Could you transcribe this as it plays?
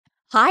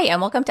Hi,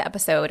 and welcome to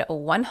episode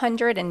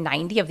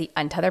 190 of the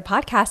Untethered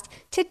podcast.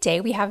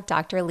 Today we have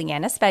Dr.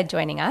 Liana Sved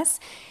joining us.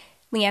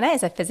 Liana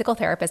is a physical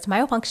therapist,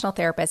 myofunctional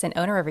therapist, and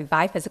owner of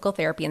Revive Physical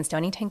Therapy in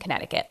Stonington,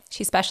 Connecticut.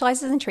 She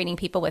specializes in treating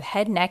people with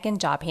head, neck,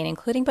 and jaw pain,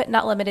 including but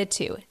not limited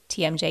to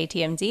TMJ,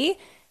 TMD,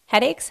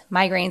 headaches,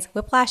 migraines,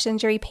 whiplash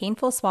injury,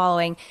 painful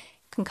swallowing,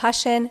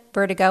 concussion,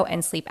 vertigo,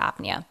 and sleep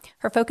apnea.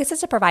 Her focus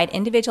is to provide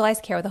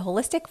individualized care with a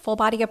holistic,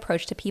 full-body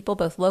approach to people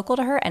both local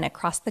to her and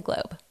across the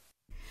globe.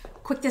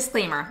 Quick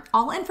disclaimer,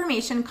 all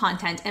information,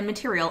 content, and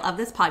material of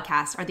this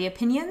podcast are the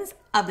opinions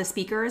of the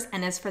speakers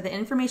and is for the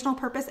informational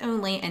purpose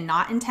only and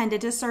not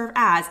intended to serve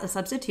as a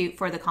substitute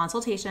for the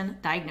consultation,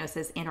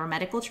 diagnosis, and/or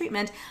medical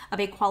treatment of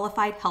a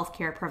qualified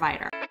healthcare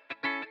provider.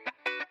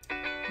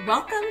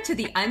 Welcome to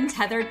the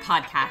Untethered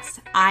podcast.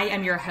 I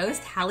am your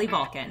host, Hallie.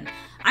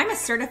 I'm a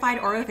certified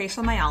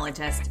orofacial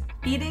myologist,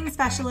 feeding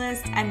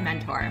specialist, and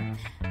mentor.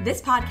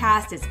 This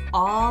podcast is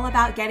all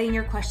about getting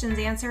your questions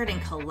answered and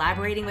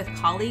collaborating with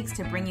colleagues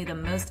to bring you the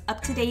most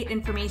up-to-date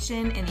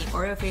information in the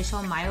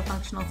orofacial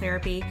myofunctional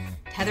therapy,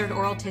 tethered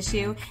oral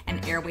tissue,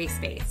 and airway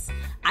space.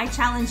 I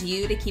challenge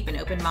you to keep an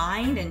open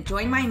mind and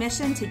join my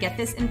mission to get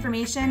this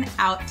information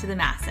out to the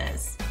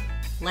masses.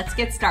 Let's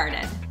get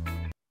started.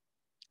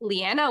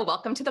 Liana,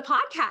 welcome to the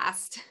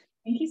podcast.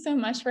 Thank you so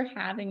much for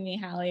having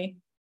me, Hallie.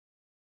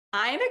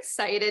 I'm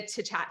excited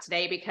to chat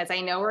today because I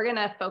know we're going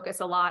to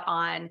focus a lot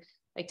on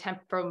like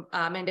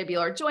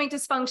temporomandibular joint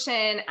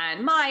dysfunction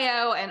and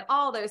myo and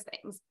all those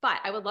things. But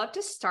I would love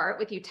to start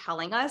with you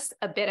telling us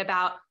a bit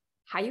about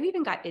how you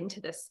even got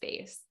into this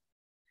space.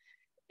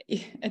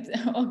 It's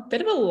a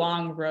bit of a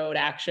long road,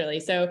 actually.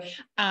 So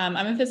I'm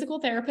a physical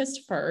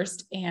therapist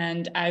first,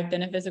 and I've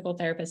been a physical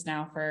therapist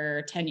now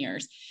for 10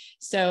 years.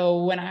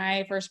 So when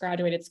I first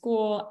graduated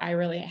school, I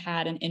really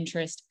had an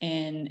interest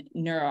in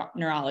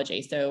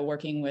neurology. So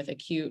working with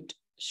acute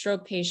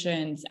stroke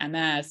patients,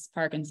 MS,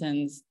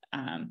 Parkinson's,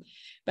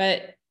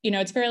 but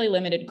it's fairly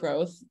limited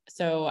growth.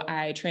 So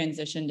I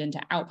transitioned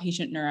into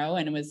outpatient neuro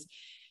and was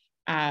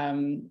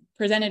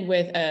presented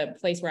with a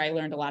place where I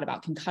learned a lot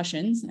about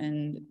concussions,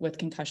 and with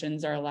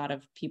concussions are a lot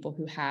of people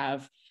who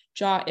have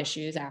jaw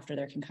issues after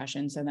their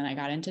concussion. So then I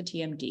got into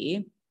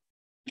TMD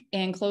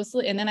and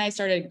then I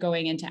started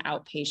going into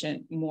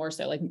outpatient, more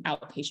so like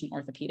outpatient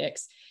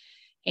orthopedics.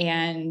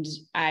 And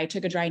I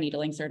took a dry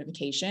needling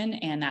certification,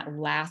 and that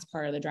last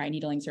part of the dry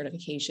needling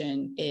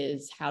certification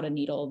is how to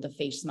needle the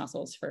face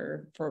muscles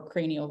for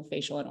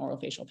craniofacial and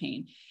orofacial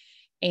pain.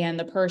 And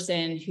the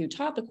person who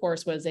taught the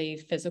course was a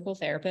physical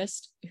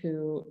therapist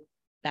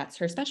that's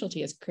her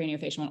specialty, is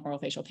craniofacial and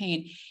orofacial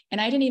pain.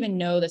 And I didn't even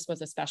know this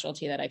was a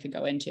specialty that I could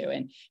go into.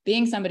 And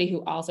being somebody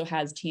who also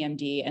has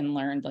TMD and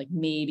learned like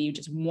maybe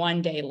just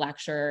one day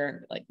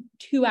lecture, like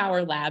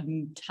 2-hour lab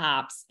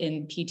tops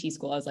in PT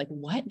school, I was like,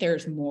 what?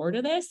 There's more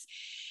to this.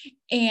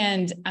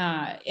 And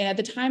at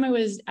the time I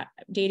was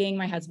dating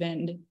my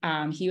husband,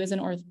 he was an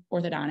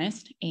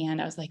orthodontist. And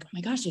I was like, oh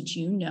my gosh, did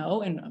you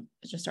know? And I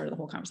just started the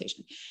whole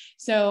conversation.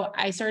 So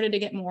I started to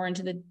get more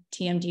into the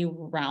TMD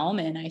realm,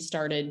 and I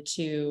started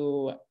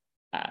to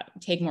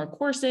take more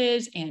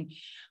courses, and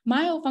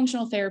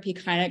myofunctional therapy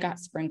kind of got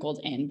sprinkled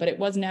in, but it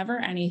was never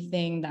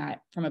anything that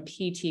from a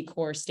PT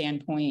course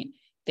standpoint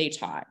they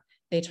taught.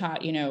 They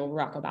taught,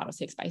 Rocco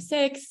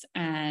 6x6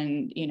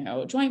 and,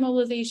 joint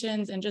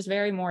mobilizations and just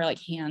very more like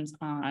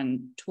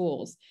hands-on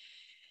tools.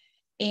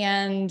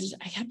 And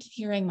I kept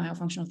hearing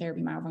myofunctional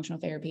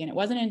therapy. And it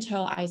wasn't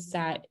until I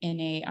sat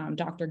in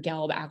Dr.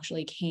 Gelb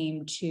actually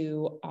came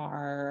to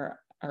our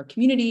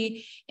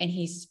community, and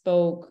he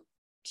spoke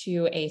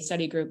to a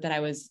study group that I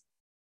was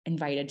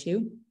invited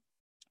to.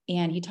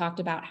 And he talked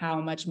about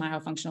how much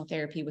myofunctional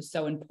therapy was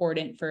so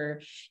important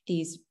for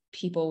these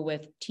people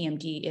with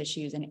TMD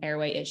issues and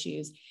airway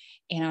issues.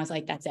 And I was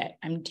like, that's it.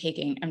 I'm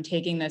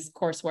taking this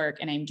coursework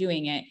and I'm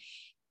doing it.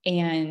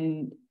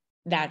 And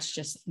that's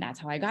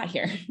how I got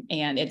here.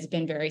 And it's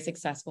been very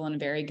successful and a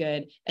very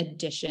good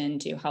addition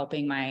to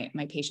helping my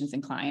patients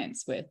and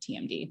clients with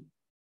TMD.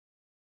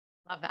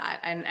 Love that.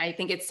 And I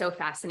think it's so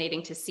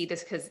fascinating to see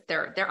this because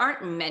there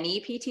aren't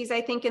many PTs,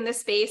 I think, in this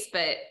space,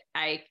 but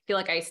I feel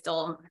like I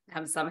still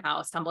have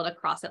somehow stumbled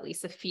across at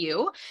least a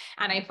few.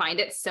 And I find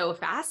it so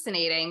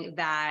fascinating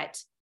that,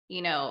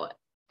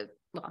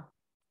 well,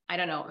 I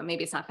don't know,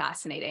 maybe it's not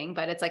fascinating,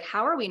 but it's like,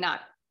 how are we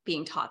not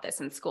being taught this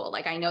in school?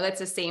 Like, I know that's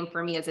the same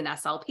for me as an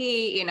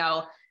SLP,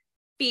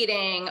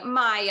 feeding,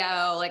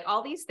 myo, like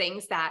all these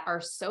things that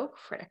are so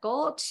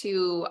critical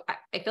to,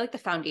 I feel like the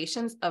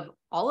foundations of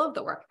all of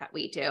the work that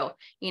we do.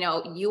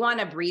 You want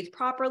to breathe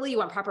properly, you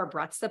want proper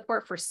breath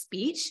support for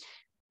speech.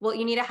 Well,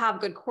 you need to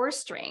have good core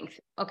strength.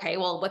 Okay,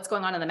 well, what's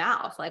going on in the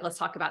mouth? Like, let's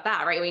talk about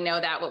that, right? We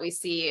know that what we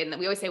see, and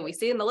we always say we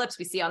see in the lips,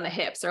 we see on the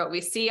hips, or what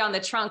we see on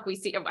the trunk, we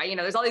see,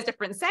 there's all these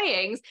different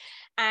sayings.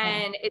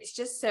 And it's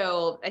just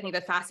so, I think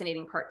the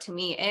fascinating part to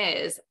me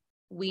is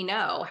we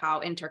know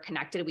how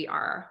interconnected we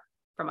are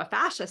from a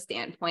fascia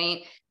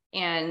standpoint.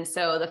 And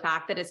so the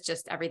fact that it's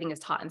just everything is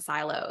taught in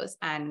silos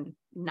and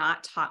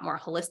not taught more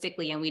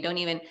holistically. And we don't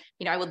even,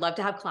 I would love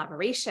to have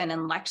collaboration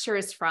and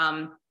lectures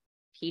from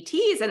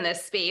PTs in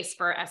this space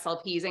for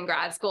SLPs in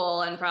grad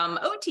school and from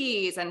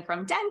OTs and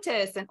from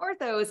dentists and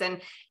orthos.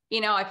 And,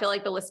 I feel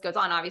like the list goes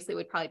on. Obviously,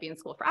 we'd probably be in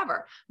school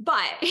forever,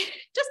 but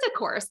just a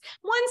course,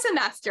 one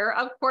semester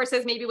of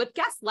courses, maybe with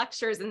guest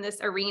lectures in this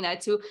arena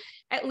to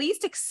at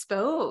least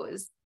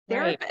expose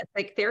therapists,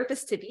 like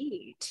therapists to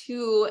be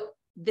to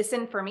this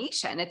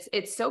information.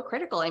 It's so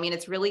critical. I mean,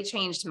 it's really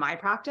changed my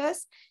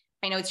practice.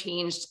 I know it's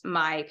changed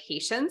my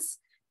patients.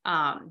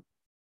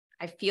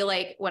 I feel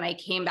like when I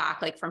came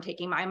back, like from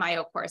taking my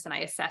myo course and I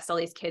assessed all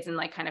these kids and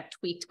like kind of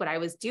tweaked what I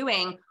was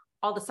doing,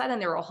 all of a sudden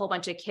there were a whole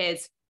bunch of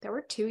kids that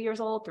were 2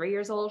 years old, 3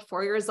 years old,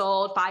 4 years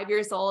old, 5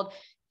 years old,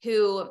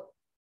 who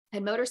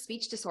had motor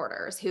speech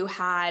disorders, who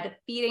had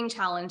feeding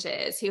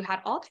challenges, who had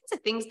all kinds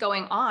of things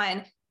going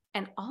on.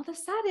 And all of a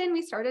sudden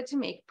we started to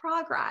make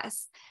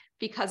progress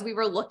because we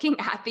were looking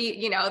at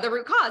the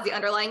root cause, the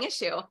underlying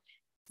issue.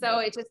 So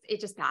it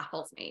just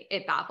baffles me.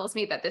 It baffles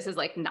me that this is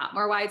like not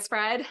more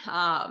widespread.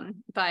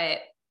 But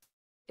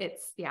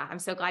I'm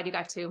so glad you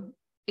got to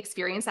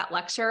experience that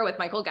lecture with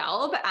Michael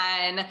Gelb,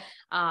 and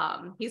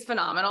he's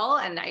phenomenal.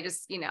 And I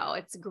just,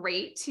 it's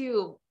great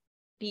to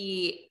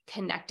be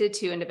connected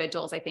to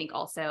individuals. I think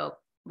also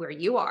where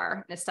you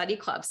are in a study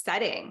club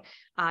setting,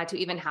 to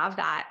even have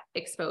that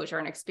exposure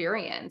and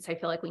experience. I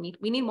feel like we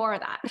need more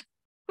of that.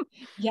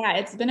 Yeah,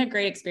 it's been a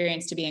great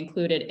experience to be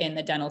included in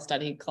the dental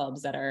study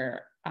clubs that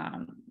are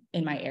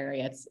in my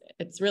area.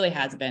 It's really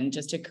has been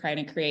just to kind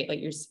of create, like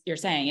you're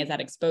saying, is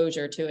that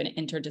exposure to an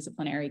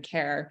interdisciplinary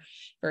care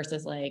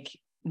versus like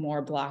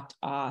more blocked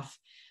off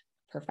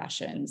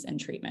professions and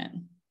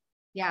treatment.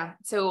 Yeah.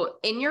 So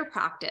in your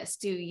practice,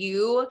 do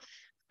you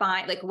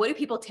find, like, what do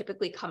people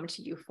typically come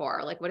to you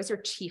for? Like, what is your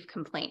chief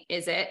complaint?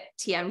 Is it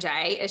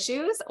TMJ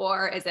issues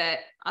or is it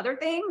other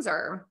things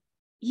or?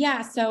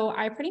 Yeah. So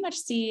I pretty much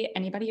see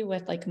anybody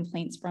with like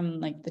complaints from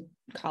like the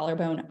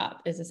collarbone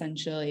up is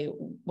essentially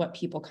what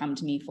people come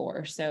to me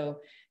for. So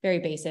very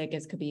basic,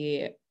 it could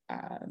be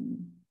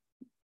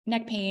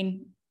neck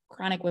pain,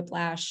 chronic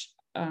whiplash,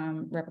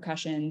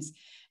 repercussions,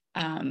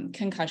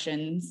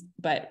 concussions,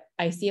 but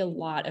I see a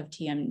lot of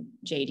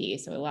TMJD.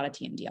 So a lot of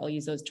TMD, I'll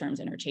use those terms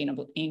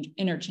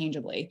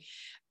interchangeably.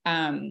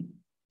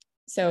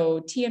 So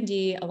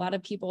TMD, a lot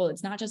of people,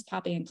 it's not just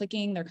popping and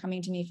clicking. They're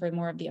coming to me for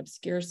more of the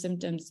obscure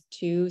symptoms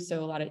too.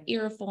 So a lot of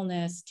ear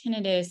fullness,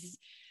 tinnitus,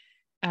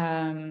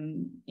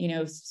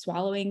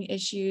 swallowing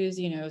issues,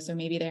 so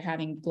maybe they're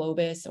having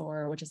globus,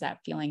 which is that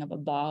feeling of a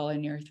ball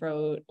in your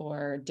throat,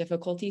 or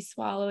difficulty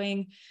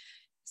swallowing.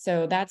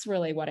 So that's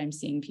really what I'm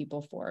seeing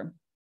people for.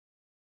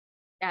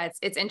 Yeah,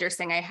 it's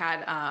interesting. I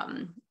had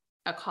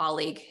a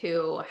colleague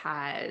who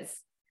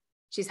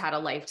she's had a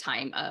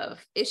lifetime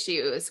of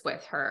issues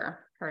with her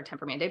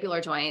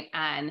temporomandibular joint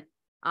and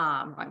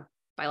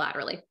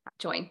bilaterally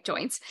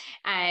joints.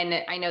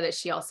 And I know that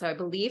she also, I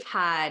believe,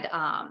 had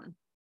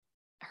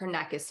her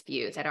neck is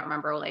fused. I don't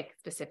remember like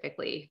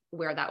specifically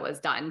where that was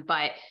done,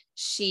 but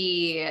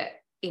she,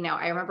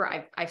 I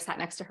remember I've sat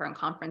next to her in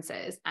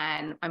conferences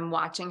and I'm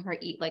watching her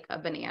eat like a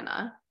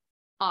banana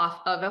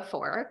off of a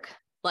fork,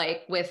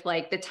 like with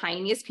like the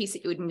tiniest piece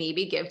that you would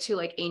maybe give to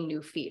like a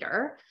new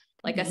feeder,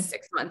 like a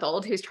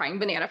 6-month-old who's trying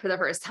banana for the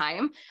first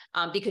time,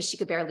 because she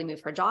could barely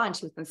move her jaw and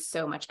she was in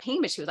so much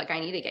pain, but she was like, I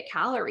need to get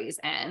calories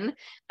in.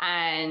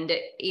 And,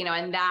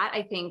 and that,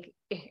 I think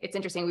it's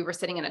interesting. We were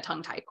sitting in a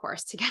tongue tie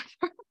course together,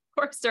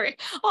 during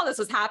all this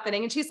was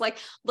happening. And she's like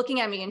looking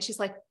at me and she's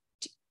like,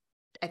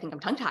 I think I'm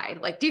tongue tied.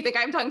 Like, do you think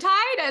I'm tongue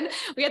tied? And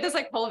we had this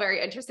like whole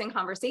very interesting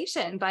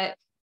conversation, but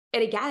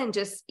it again,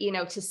 just,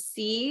 to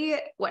see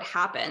what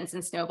happens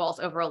and snowballs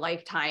over a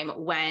lifetime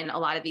when a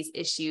lot of these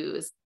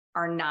issues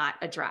are not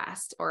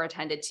addressed or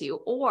attended to,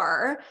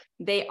 or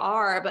they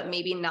are, but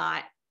maybe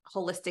not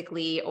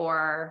holistically,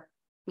 or,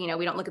 we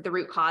don't look at the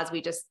root cause.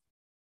 We just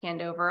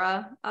hand over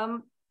a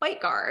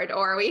bite guard,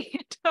 or we,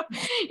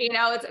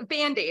 it's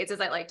Band-Aids,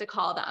 as I like to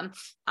call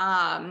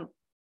them.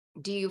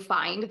 Do you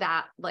find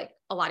that like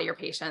a lot of your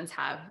patients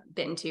have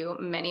been to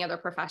many other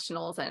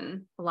professionals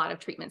and a lot of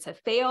treatments have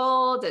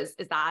failed? Is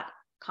that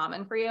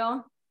common for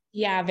you?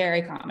 Yeah,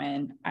 very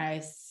common.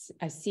 I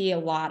see a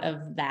lot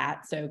of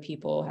that. So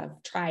people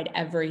have tried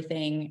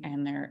everything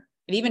and they've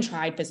even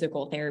tried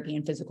physical therapy,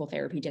 and physical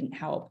therapy didn't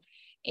help.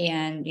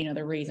 And,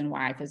 the reason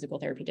why physical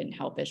therapy didn't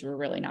help is we're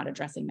really not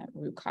addressing that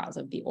root cause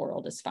of the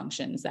oral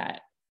dysfunctions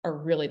that are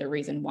really the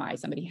reason why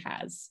somebody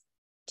has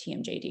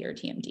TMJD or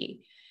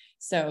TMD.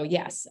 So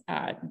yes,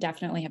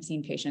 definitely have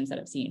seen patients that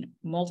have seen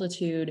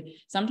multitude.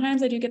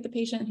 Sometimes I do get the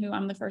patient who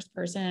I'm the first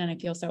person, and I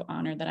feel so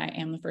honored that I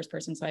am the first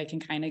person, so I can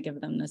kind of give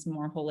them this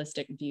more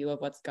holistic view of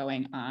what's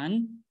going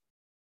on.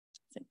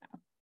 So,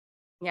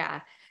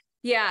 yeah.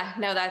 Yeah,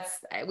 no,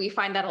 we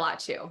find that a lot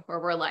too, where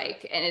we're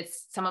like, and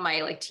it's some of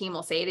my like team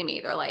will say to me,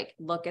 they're like,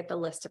 look at the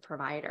list of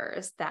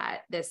providers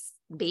that this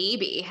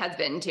baby has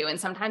been to. And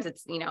sometimes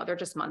it's, they're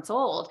just months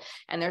old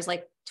and there's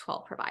like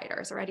 12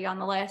 providers already on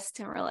the list.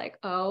 And we're like,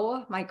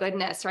 oh my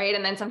goodness. Right.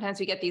 And then sometimes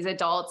we get these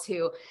adults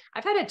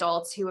I've had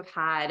adults who have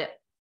had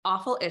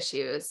awful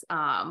issues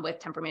with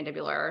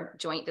temporomandibular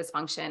joint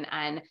dysfunction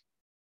and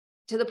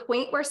to the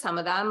point where some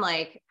of them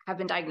like have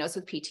been diagnosed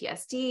with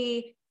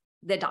PTSD.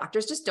 The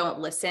doctors just don't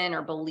listen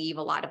or believe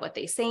a lot of what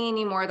they say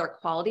anymore. Their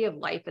quality of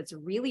life is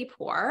really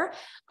poor.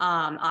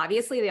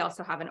 Obviously, they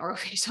also have an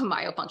orofacial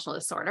myofunctional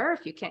disorder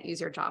if you can't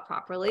use your jaw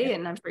properly.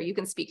 And I'm sure you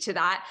can speak to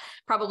that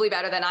probably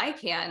better than I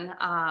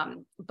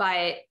can.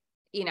 But,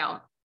 you know,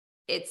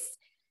 it's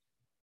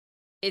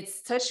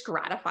such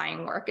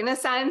gratifying work in a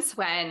sense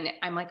when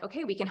I'm like,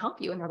 okay, we can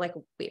help you. And they're like,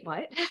 wait,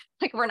 what?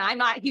 Like, I'm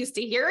not used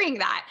to hearing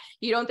that.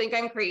 You don't think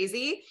I'm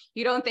crazy?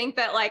 You don't think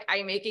that like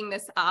I'm making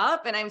this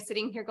up? And I'm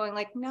sitting here going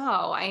like,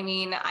 no, I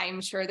mean, I'm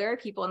sure there are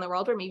people in the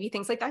world where maybe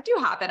things like that do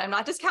happen. I'm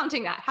not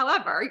discounting that.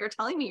 However, you're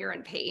telling me you're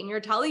in pain.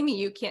 You're telling me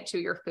you can't chew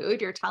your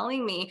food. You're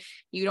telling me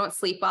you don't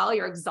sleep well.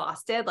 You're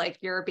exhausted. Like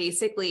you're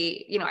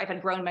basically, you know, I've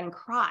had grown men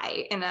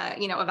cry in a,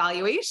 you know,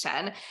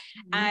 evaluation.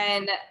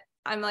 And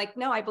I'm like,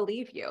 no, I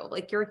believe you.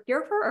 Like you're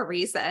here for a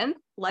reason.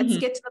 Let's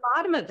get to the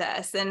bottom of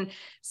this. And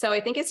so I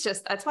think it's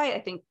just, that's why I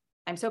think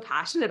I'm so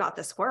passionate about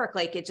this work.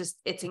 Like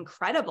it's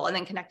incredible. And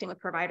then connecting with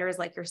providers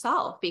like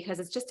yourself, because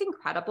it's just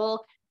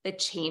incredible the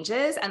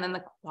changes and then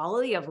the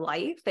quality of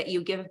life that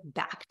you give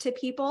back to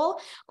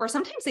people, or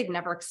sometimes they've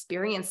never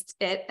experienced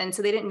it. And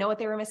so they didn't know what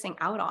they were missing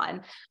out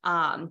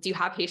on. Do you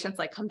have patients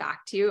like come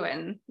back to you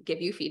and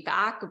give you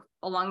feedback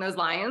along those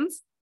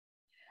lines?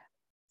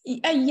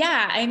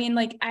 Yeah. I mean,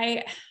 like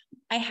I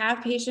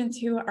have patients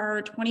who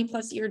are 20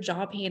 plus year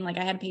jaw pain. Like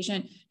I had a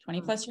patient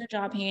 20 plus year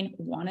jaw pain,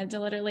 wanted to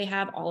literally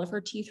have all of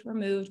her teeth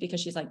removed because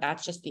she's like,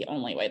 that's just the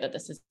only way that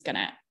this is going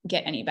to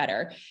get any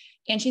better.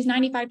 And she's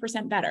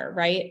 95% better,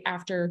 right?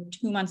 After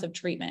 2 months of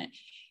treatment.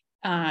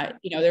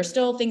 You know, there's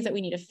still things that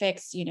we need to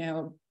fix, you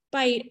know,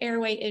 bite,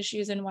 airway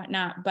issues and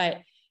whatnot,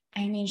 but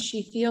I mean,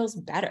 she feels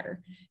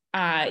better,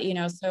 you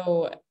know,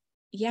 so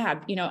yeah,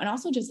 you know, and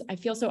also just, I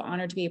feel so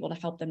honored to be able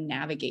to help them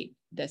navigate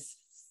this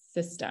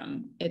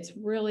system. It's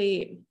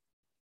really,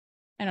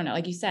 I don't know,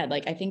 like you said,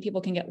 like, I think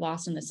people can get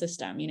lost in the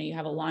system. You know, you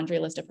have a laundry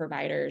list of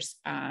providers.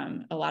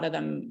 A lot of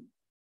them,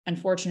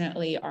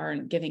 unfortunately,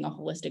 aren't giving a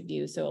holistic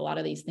view. So a lot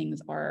of these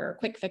things are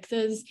quick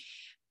fixes.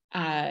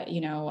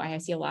 You know, I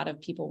see a lot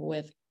of people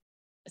with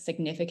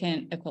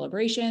significant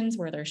equilibrations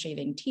where they're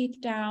shaving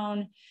teeth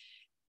down,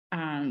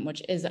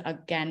 which is,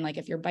 again, like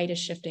if your bite is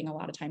shifting, a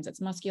lot of times it's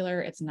muscular.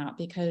 It's not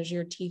because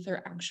your teeth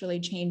are actually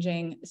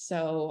changing.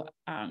 So,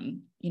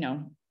 you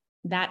know,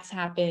 that's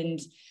happened.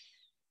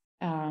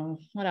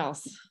 What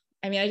else?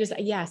 I mean,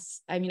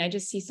 I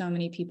just see so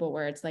many people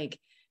where it's like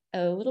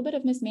a little bit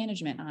of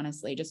mismanagement,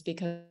 honestly, just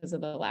because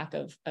of the lack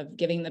of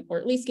giving or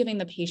at least giving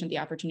the patient the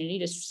opportunity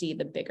to see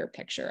the bigger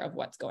picture of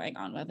what's going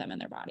on with them in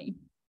their body.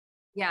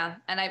 Yeah.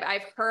 And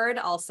I've heard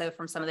also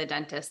from some of the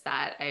dentists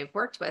that I've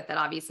worked with that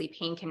obviously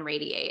pain can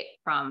radiate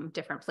from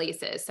different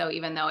places. So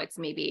even though it's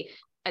maybe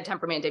a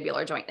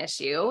temporomandibular joint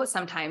issue,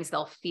 sometimes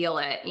they'll feel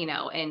it, you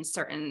know, in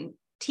certain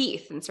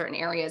teeth in certain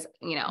areas,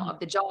 you know, of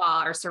the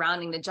jaw or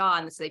surrounding the jaw.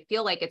 And so they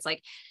feel like it's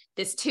like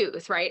this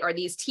tooth, right? Or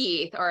these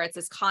teeth, or it's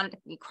this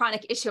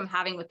chronic issue I'm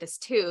having with this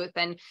tooth.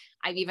 And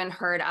I've even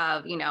heard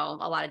of, you know,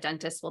 a lot of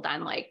dentists will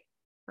then like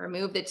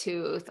remove the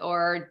tooth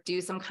or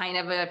do some kind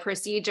of a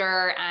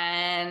procedure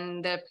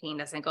and the pain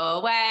doesn't go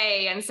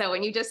away. And so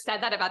when you just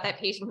said that about that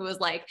patient who was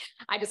like,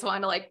 I just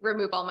wanted to like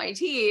remove all my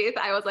teeth,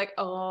 I was like,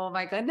 oh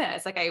my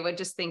goodness. Like I would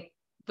just think,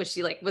 was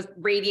she like, was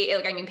radiating?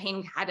 Like, I mean,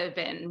 pain had to have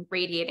been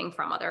radiating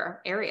from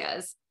other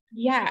areas.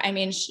 Yeah. I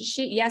mean,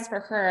 she, yes,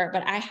 for her,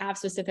 but I have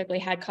specifically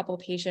had a couple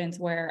of patients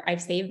where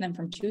I've saved them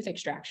from tooth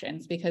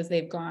extractions because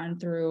they've gone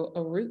through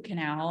a root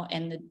canal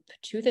and the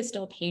tooth is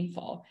still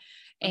painful.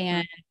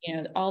 And, you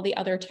know, all the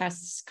other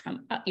tests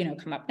come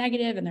up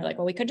negative, and they're like,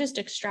 well, we could just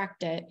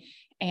extract it.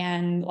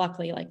 And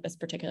luckily, like this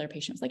particular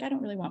patient was like, I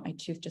don't really want my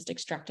tooth just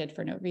extracted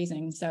for no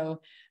reason.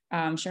 So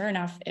sure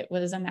enough, it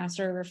was a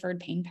master referred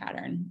pain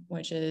pattern,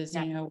 which is,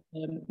 you know,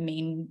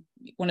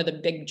 one of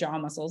the big jaw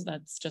muscles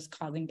that's just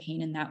causing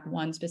pain in that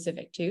one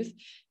specific tooth.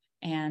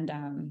 And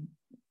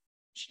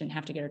she didn't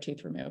have to get her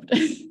tooth removed.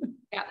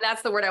 Yeah,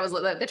 that's the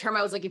term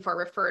I was looking for,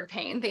 referred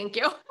pain. Thank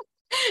you.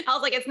 I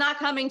was like, it's not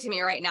coming to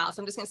me right now.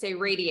 So I'm just going to say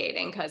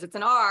radiating because it's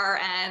an R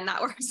and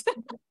that works.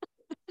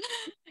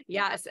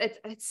 Yes,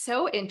 it's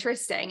so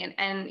interesting.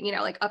 And, you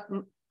know, like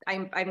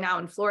I'm now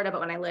in Florida, but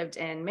when I lived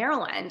in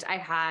Maryland, I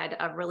had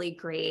a really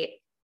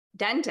great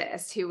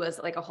dentist who was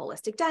like a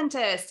holistic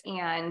dentist,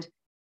 and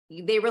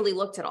they really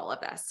looked at all of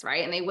this,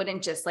 right? And they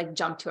wouldn't just like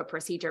jump to a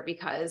procedure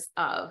because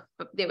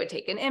they would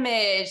take an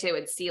image. They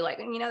would see like,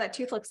 you know, that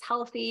tooth looks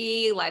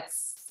healthy.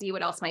 Let's see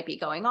what else might be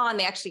going on.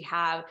 They actually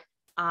have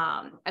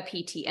a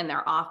PT in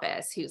their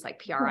office who's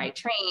like PRI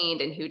trained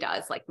and who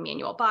does like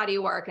manual body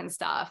work and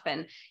stuff.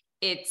 And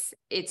it's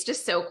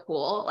just so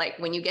cool. Like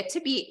when you get to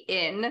be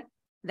in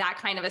that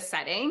kind of a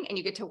setting and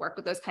you get to work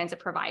with those kinds of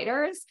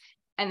providers,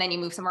 and then you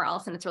move somewhere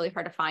else and it's really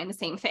hard to find the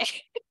same thing.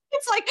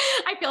 It's like,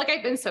 I feel like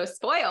I've been so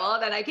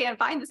spoiled and I can't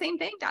find the same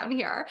thing down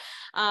here.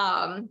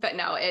 But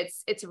no,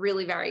 it's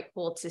really very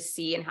cool to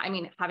see. And I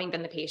mean, having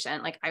been the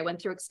patient, like I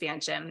went through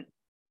expansion.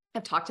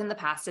 I've talked in the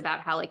past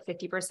about how like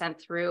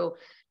 50%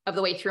 of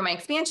the way through my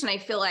expansion, I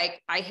feel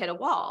like I hit a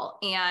wall,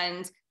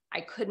 and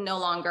I could no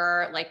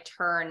longer like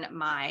turn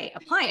my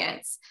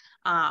appliance.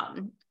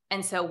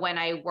 And so when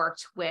I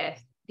worked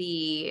with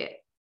the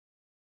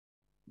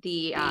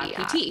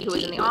PT who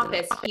was in the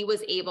office, he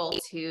was able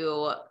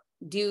to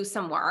do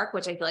some work,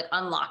 which I feel like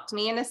unlocked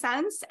me in a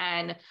sense.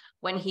 And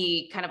when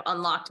he kind of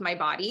unlocked my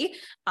body,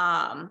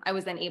 I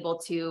was then able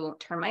to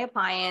turn my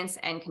appliance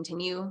and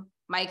continue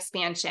my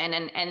expansion.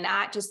 And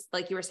that, just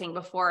like you were saying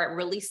before, it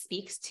really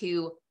speaks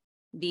to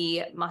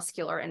the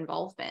muscular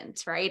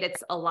involvement, right?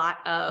 It's a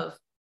lot of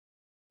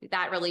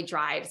that really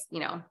drives, you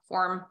know,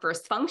 form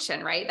first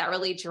function, right? That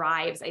really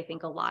drives, I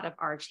think, a lot of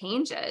our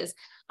changes.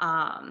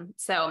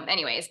 So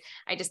anyways,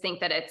 I just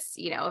think that it's,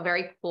 you know, a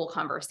very cool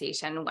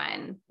conversation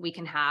when we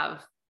can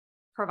have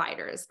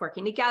providers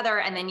working together.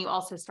 And then you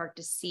also start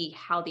to see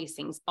how these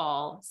things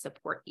all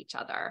support each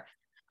other.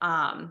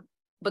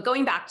 But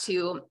going back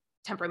to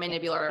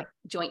temporomandibular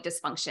joint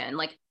dysfunction,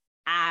 like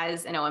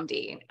as an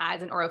OMD,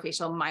 as an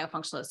orofacial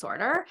myofunctional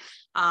disorder,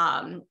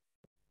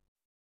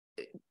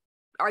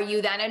 are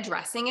you then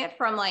addressing it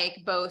from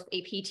like both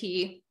a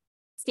PT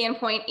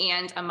standpoint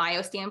and a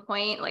myo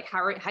standpoint? Like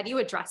how do you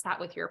address that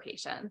with your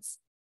patients?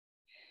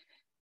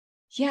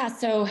 Yeah.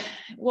 So,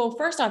 well,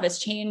 first off, it's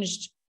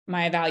changed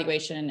my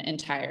evaluation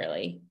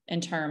entirely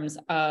in terms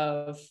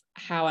of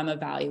how I'm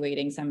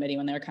evaluating somebody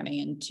when they're coming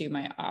into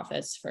my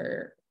office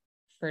for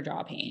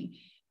jaw pain.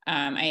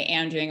 I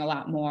am doing a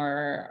lot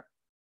more,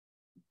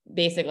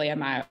 basically a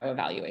myo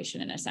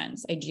evaluation in a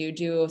sense. I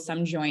do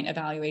some joint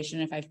evaluation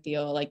if I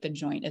feel like the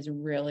joint is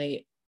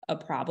really a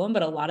problem,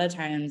 but a lot of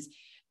times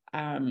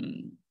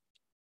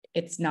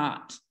it's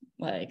not.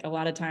 Like a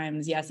lot of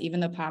times, yes, even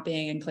the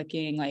popping and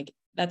clicking, like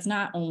that's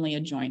not only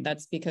a joint.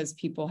 That's because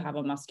people have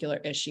a muscular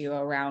issue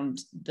around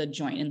the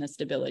joint and the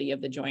stability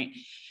of the joint.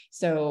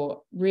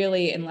 So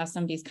really, unless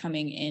somebody's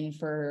coming in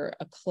for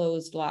a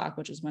closed lock,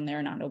 which is when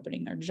they're not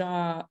opening their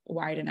jaw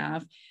wide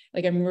enough,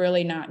 like I'm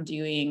really not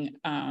doing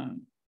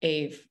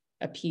a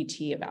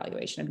PT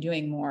evaluation. I'm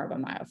doing more of a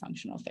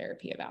myofunctional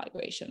therapy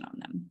evaluation on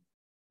them.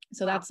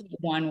 So that's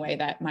one way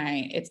that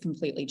it's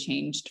completely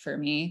changed for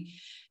me.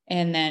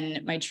 And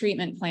then my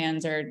treatment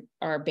plans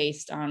are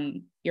based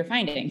on your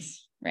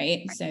findings,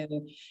 right? So,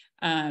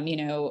 you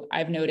know,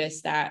 I've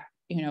noticed that,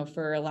 you know,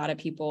 for a lot of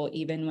people,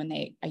 even when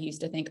I used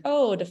to think,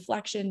 oh,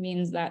 deflection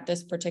means that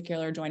this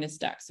particular joint is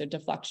stuck. So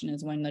deflection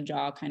is when the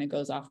jaw kind of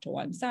goes off to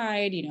one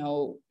side. You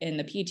know, in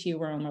the PT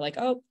room, we're like,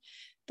 oh,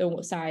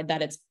 the side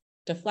that it's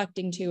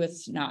deflecting to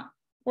is not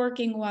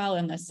working well,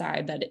 and the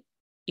side that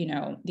you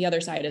know, the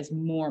other side is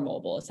more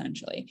mobile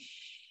essentially.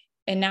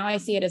 And now I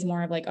see it as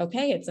more of like,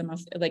 okay, it's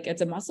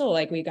a muscle,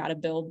 like we got to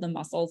build the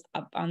muscles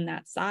up on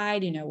that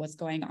side. You know, what's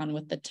going on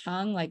with the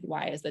tongue? Like,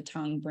 why is the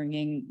tongue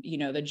bringing, you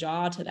know, the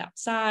jaw to that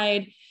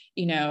side?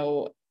 You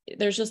know,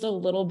 there's just a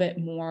little bit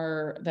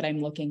more that I'm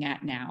looking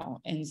at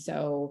now. And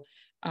so,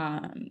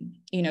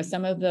 you know,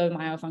 some of the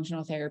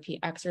myofunctional therapy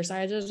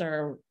exercises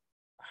are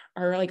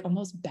like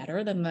almost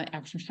better than the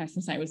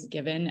exercises I was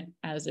given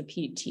as a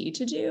PT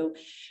to do,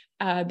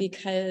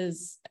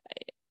 because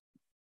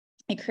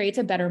it creates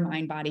a better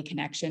mind-body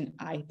connection,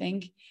 I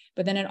think.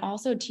 But then it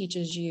also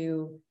teaches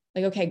you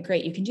like, okay,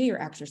 great, you can do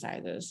your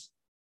exercises,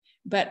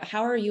 but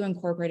how are you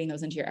incorporating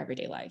those into your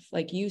everyday life?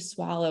 Like you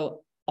swallow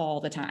all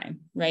the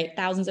time, right?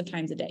 Thousands of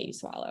times a day you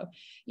swallow,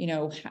 you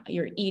know,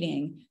 you're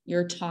eating,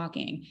 you're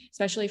talking,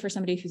 especially for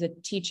somebody who's a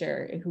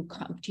teacher,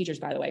 teachers,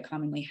 by the way,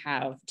 commonly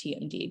have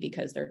TMD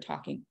because they're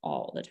talking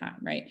all the time,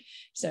 right?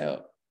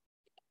 So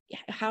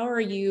how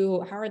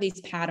are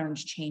these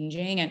patterns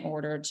changing in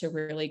order to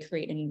really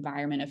create an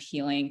environment of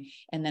healing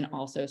and then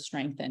also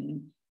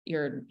strengthen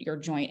your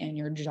joint and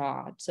your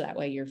jaw so that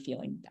way you're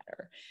feeling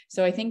better?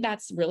 So I think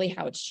that's really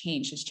how it's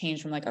changed. It's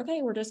changed from like,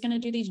 okay, we're just going to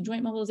do these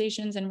joint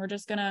mobilizations and we're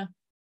just going to,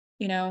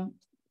 you know,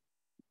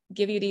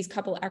 give you these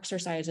couple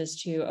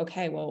exercises to,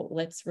 okay, well,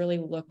 let's really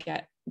look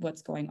at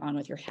what's going on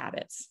with your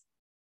habits.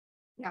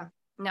 Yeah,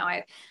 no,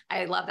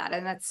 I love that.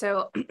 And that's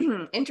so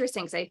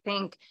interesting because I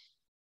think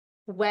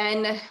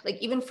when, like,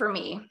 even for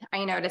me,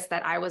 I noticed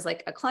that I was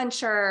like a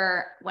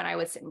clencher when I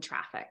would sit in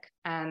traffic.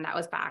 And that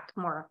was back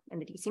more in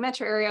the DC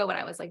metro area when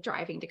I was like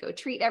driving to go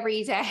treat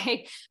every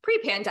day,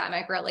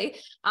 pre-pandemic really.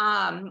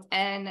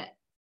 And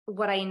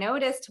what I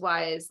noticed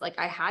was like,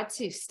 I had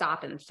to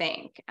stop and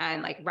think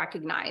and like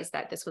recognize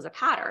that this was a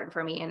pattern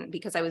for me. And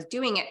because I was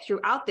doing it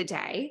throughout the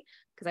day,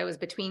 because I was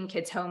between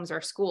kids' homes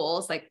or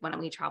schools, like when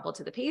we traveled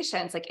to the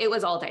patients, like it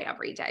was all day,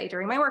 every day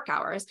during my work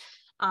hours.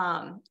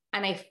 And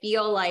I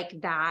feel like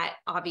that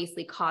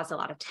obviously caused a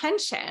lot of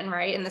tension,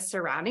 right, in the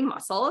surrounding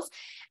muscles.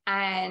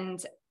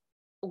 And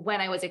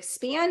when I was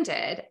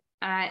expanded,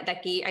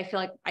 I feel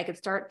like I could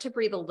start to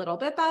breathe a little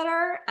bit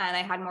better and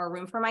I had more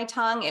room for my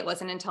tongue. It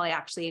wasn't until I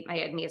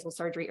had nasal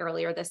surgery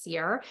earlier this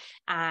year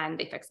and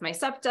they fixed my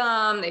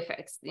septum. They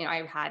fixed, you know,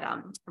 I had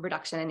a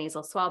reduction in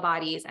nasal swell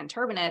bodies and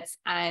turbinates.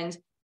 And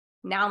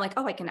now I'm like,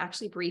 oh, I can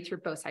actually breathe through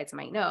both sides of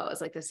my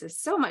nose. Like this is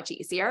so much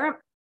easier.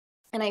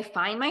 And I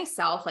find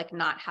myself like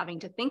not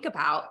having to think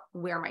about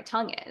where my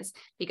tongue is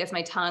because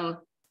my tongue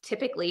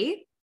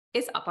typically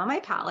is up on my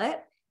palate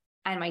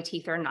and my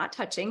teeth are not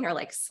touching, they're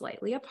like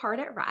slightly apart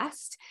at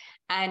rest.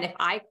 And if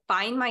I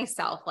find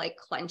myself like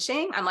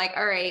clenching, I'm like,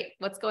 all right,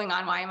 what's going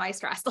on? Why am I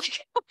stressed?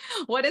 Like,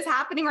 what is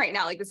happening right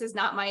now? Like, this is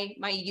not my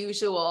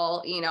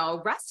usual,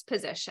 rest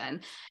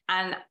position.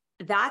 And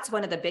that's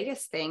one of the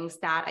biggest things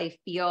that I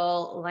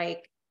feel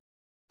like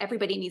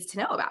everybody needs to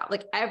know about.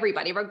 Like,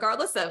 everybody,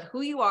 regardless of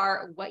who you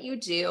are, what you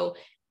do,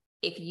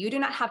 if you do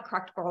not have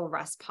correct oral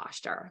rest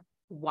posture,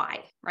 why?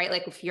 Right?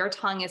 Like, if your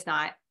tongue is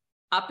not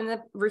up in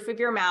the roof of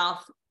your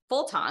mouth,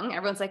 full tongue,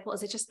 everyone's like, well,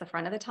 is it just the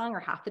front of the tongue or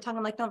half the tongue?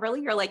 I'm like, no,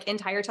 really, your like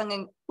entire tongue,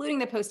 including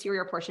the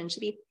posterior portion, should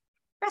be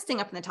resting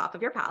up in the top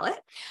of your palate,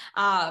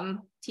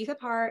 teeth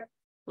apart,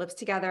 lips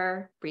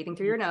together, breathing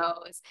through your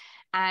nose.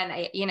 And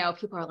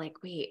people are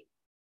like, wait,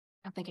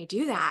 I don't think I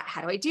do that.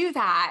 How do I do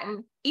that?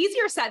 And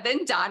easier said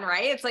than done,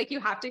 right? It's like you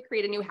have to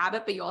create a new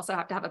habit, but you also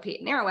have to have a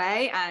patent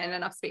airway and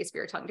enough space for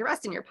your tongue to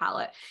rest in your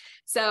palate.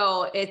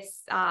 So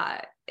it's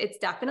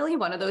definitely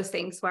one of those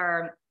things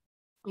where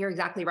you're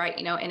exactly right.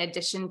 In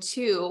addition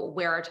to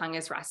where our tongue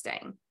is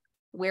resting,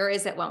 where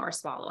is it when we're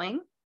swallowing?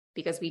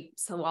 Because we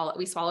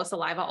swallow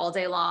saliva all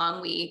day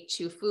long. We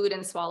chew food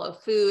and swallow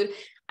food.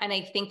 And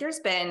I think there's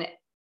been,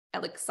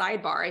 like,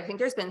 sidebar, I think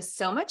there's been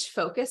so much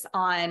focus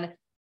on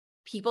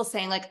people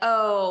saying like,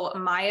 oh,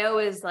 myo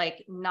is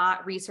like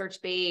not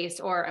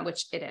research-based, or,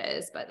 which it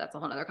is, but that's a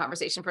whole nother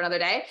conversation for another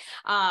day.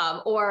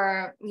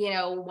 Or,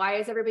 why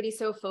is everybody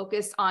so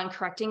focused on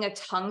correcting a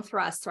tongue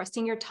thrust?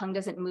 Thrusting your tongue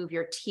doesn't move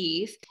your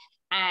teeth.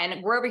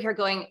 And we're over here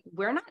going,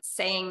 we're not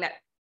saying that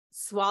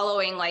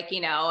swallowing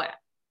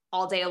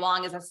all day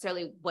long is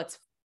necessarily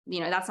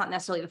that's not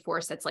necessarily the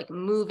force that's like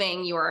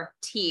moving your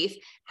teeth.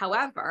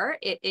 However,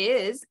 it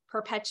is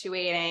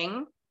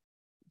perpetuating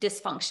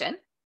dysfunction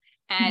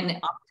and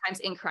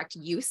oftentimes incorrect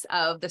use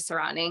of the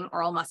surrounding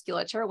oral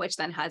musculature, which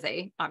then has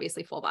a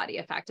obviously full body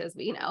effect, as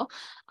we know.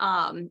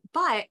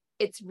 But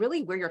it's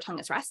really where your tongue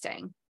is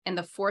resting and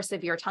the force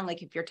of your tongue.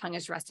 Like, if your tongue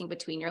is resting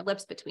between your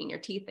lips, between your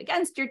teeth,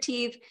 against your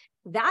teeth,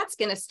 that's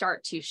going to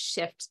start to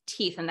shift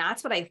teeth. And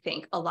that's what I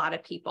think a lot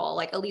of people,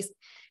 like, at least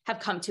have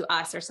come to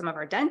us or some of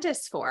our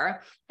dentists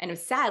for, and have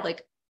said,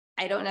 like,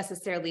 I don't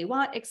necessarily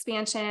want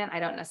expansion. I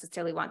don't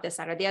necessarily want this,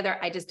 that, or the other.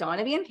 I just don't want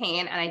to be in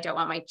pain, and I don't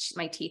want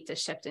my teeth to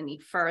shift any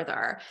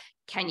further.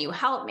 Can you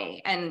help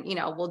me? And,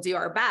 we'll do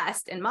our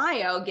best in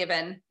myo,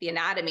 given the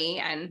anatomy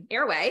and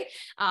airway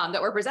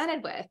that we're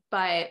presented with.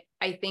 But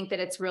I think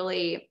that it's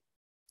really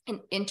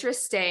an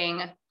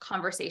interesting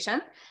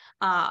conversation,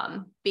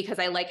 because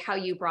I like how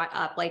you brought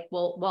up, like,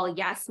 well,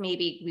 yes,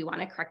 maybe we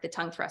want to correct the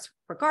tongue thrust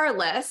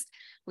regardless.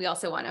 We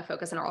also want to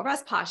focus on oral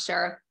rest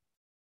posture.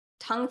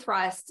 Tongue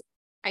thrust,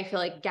 I feel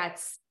like,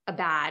 gets a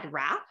bad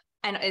rap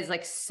and is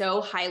like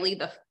so highly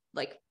the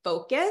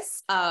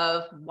focus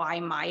of why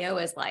myo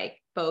is like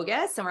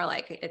bogus. And we're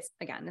like,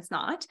 it's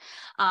not.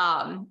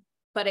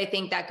 But I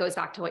think that goes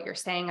back to what you're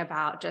saying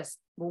about just,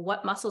 well,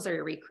 what muscles are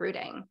you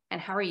recruiting and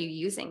how are you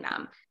using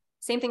them?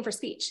 Same thing for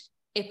speech.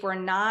 If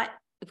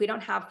we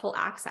don't have full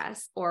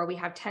access, or we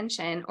have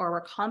tension, or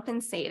we're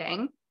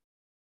compensating,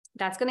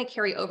 that's going to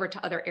carry over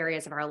to other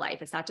areas of our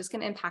life. It's not just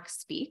going to impact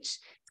speech.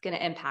 It's going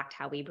to impact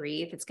how we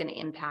breathe. It's going to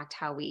impact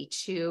how we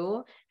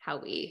chew, how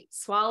we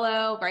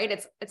swallow,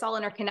 right? It's all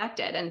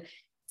interconnected. And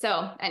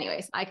so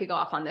anyways, I could go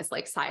off on this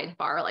like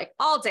sidebar like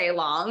all day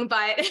long,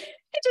 but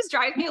it just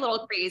drives me a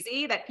little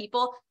crazy that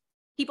people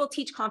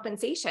teach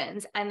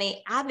compensations and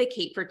they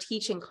advocate for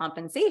teaching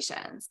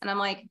compensations. And I'm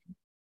like,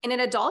 in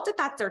an adult, if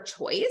that's their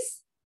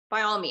choice,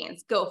 by all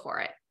means, go for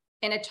it.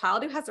 In a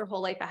child who has their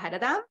whole life ahead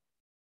of them,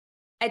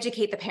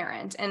 educate the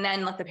parent and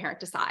then let the parent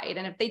decide.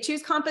 And if they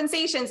choose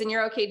compensations and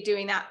you're okay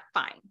doing that,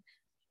 fine.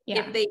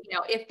 Yeah.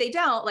 If they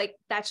don't, like,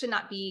 that should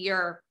not be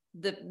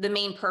the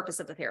main purpose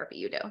of the therapy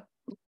you do.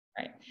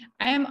 Right.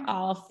 I am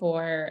all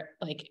for,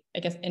 like, I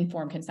guess,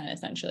 informed consent,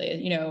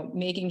 essentially,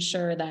 making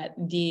sure that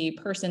the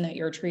person that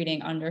you're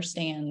treating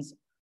understands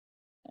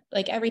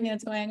like everything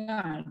that's going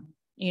on.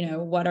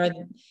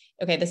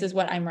 Okay, this is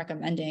what I'm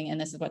recommending,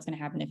 and this is what's going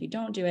to happen if you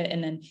don't do it.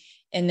 And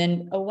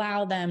then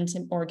allow them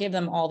to, or give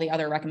them all the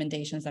other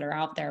recommendations that are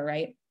out there.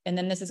 Right. And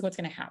then this is what's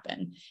going to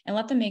happen, and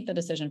let them make the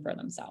decision for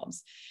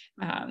themselves.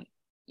 But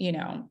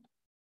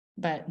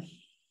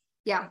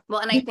yeah,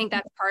 well, and I think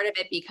that's part of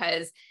it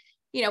because,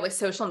 with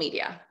social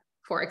media,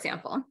 for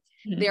example,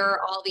 there are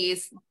all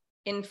these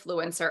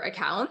influencer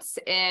accounts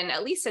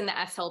at least in the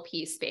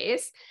SLP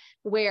space,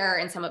 where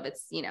in some of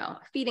it's, a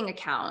feeding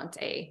account,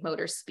 a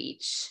motor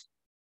speech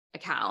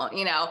account,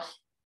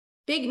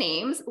 big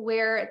names,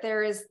 where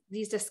there's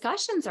these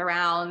discussions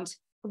around,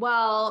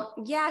 well,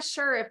 yeah,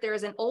 sure, if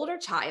there's an older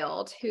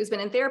child who's been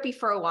in therapy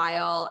for a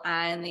while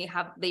and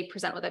they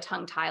present with a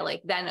tongue tie,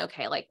 like, then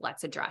okay, like,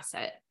 let's address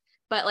it.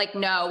 But like,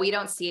 no, we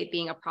don't see it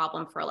being a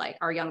problem for like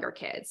our younger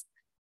kids.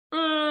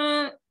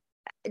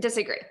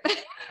 Disagree.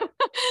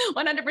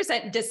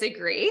 100%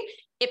 disagree.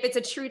 If it's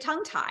a true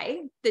tongue tie,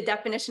 the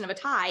definition of a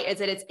tie is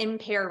that it's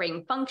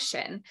impairing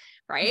function,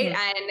 right?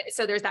 And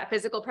so there's that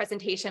physical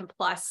presentation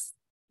plus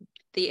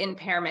the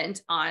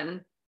impairment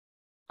on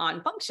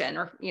function,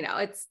 or,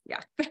 it's,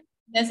 yeah.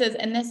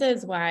 This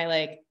is why,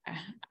 like,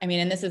 I mean,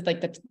 and this is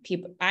like the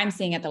people I'm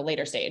seeing at the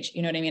later stage,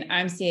 you know what I mean?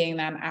 I'm seeing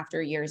them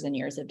after years and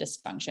years of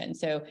dysfunction.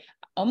 So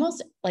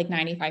almost like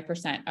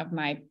 95% of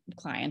my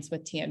clients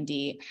with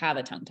TMD have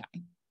a tongue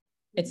tie.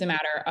 It's a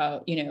matter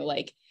of, you know,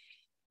 like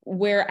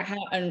how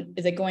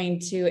is it going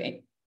to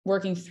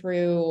working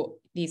through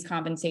these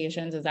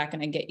compensations? Is that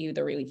going to get you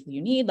the relief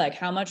you need? Like,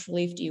 how much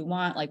relief do you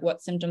want? Like,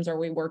 what symptoms are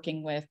we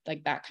working with?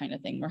 Like that kind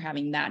of thing. We're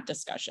having that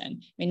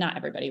discussion. I mean, not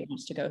everybody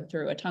wants to go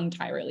through a tongue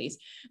tie release,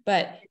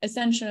 but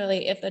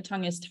essentially if the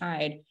tongue is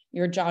tied,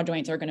 your jaw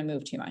joints are going to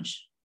move too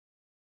much.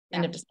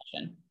 End of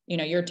discussion. You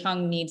know, your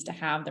tongue needs to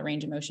have the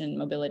range of motion,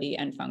 mobility,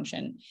 and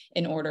function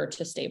in order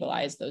to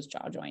stabilize those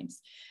jaw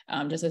joints,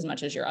 just as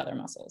much as your other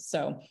muscles.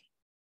 So,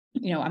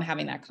 you know, I'm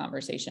having that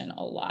conversation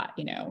a lot,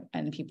 you know,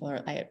 and people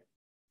are like,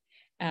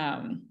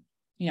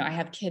 you know, I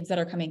have kids that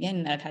are coming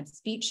in that have had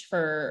speech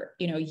for,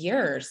 you know,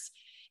 years.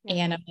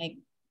 And I'm like,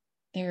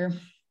 they're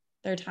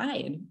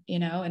tied, you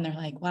know, and they're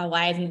like, well,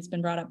 why hasn't this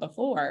been brought up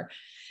before?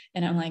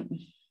 And I'm like,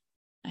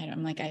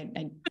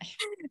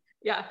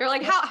 yeah. You're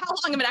like, how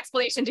long of an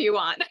explanation do you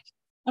want?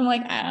 I'm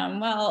like,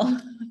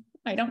 well,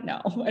 I don't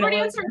know. Short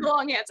answer,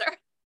 long answer.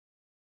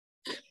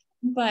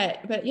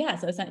 But yeah,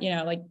 so it's not, you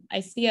know, like I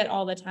see it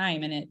all the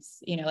time, and it's,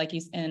 you know, like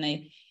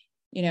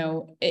you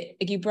know,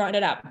 you brought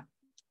it up.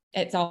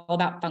 It's all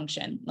about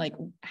function. Like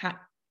I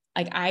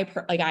have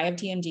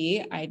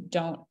TMD. I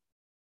don't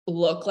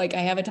look like I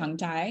have a tongue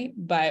tie,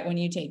 but when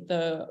you take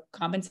the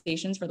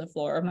compensations for the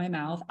floor of my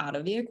mouth out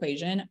of the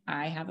equation,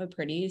 I have a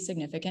pretty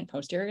significant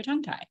posterior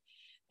tongue tie.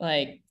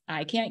 Like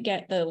I can't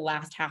get the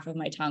last half of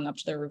my tongue up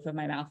to the roof of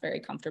my mouth very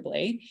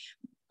comfortably.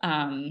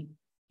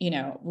 You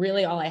know,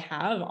 really all I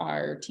have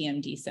are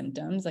TMD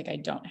symptoms. Like I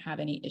don't have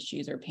any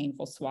issues or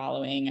painful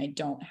swallowing. I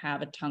don't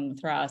have a tongue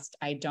thrust.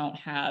 I don't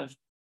have,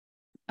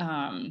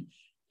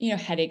 you know,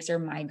 headaches or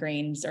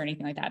migraines or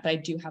anything like that, but I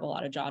do have a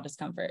lot of jaw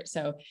discomfort.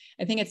 So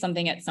I think it's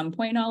something at some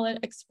point I'll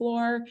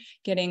explore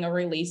getting a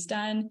release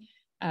done.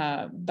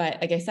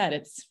 But like I said,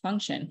 it's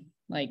function.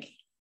 Like,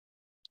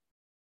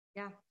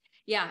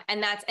 yeah.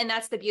 And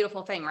that's the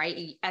beautiful thing,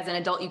 right? As an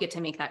adult, you get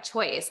to make that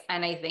choice.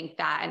 And I think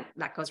that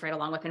goes right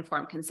along with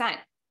informed consent.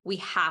 We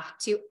have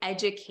to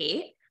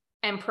educate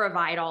and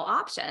provide all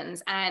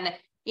options. And,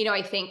 you know,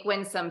 I think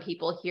when some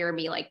people hear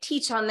me like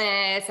teach on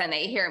this and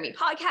they hear me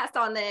podcast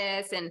on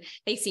this and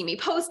they see me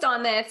post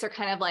on this, they're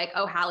kind of like,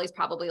 oh, Hallie's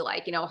probably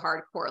like, you know,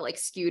 hardcore, like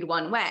skewed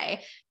one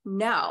way.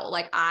 No,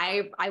 like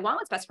I want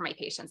what's best for my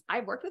patients.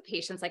 I've worked with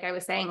patients, like I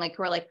was saying, like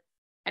who are like,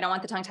 I don't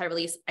want the tongue tie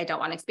release. I don't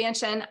want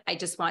expansion. I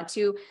just want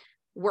to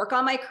work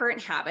on my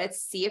current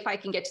habits, see if I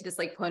can get to this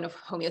like point of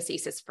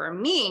homeostasis for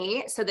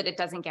me so that it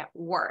doesn't get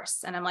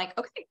worse. And I'm like,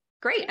 okay,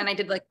 great. And I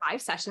did like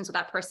 5 sessions with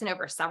that person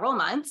over several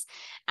months,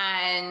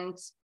 and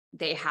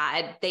they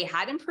had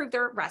improved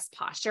their rest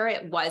posture.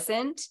 It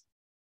wasn't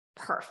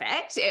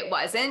perfect. It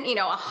wasn't, you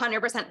know,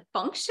 100%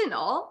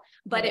 functional,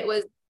 but it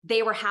was,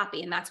 they were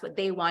happy, and that's what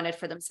they wanted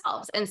for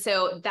themselves. And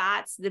so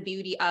that's the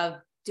beauty of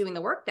doing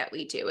the work that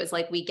we do, is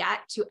like, we get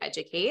to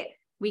educate,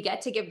 we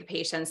get to give the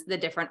patients the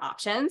different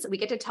options. We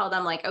get to tell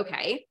them like,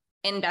 okay,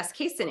 in best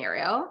case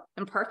scenario,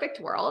 in perfect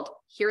world,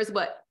 here's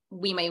what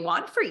we may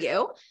want for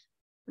you.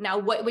 Now,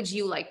 what would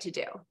you like to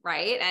do?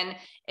 Right. And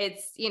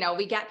it's, you know,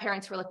 we get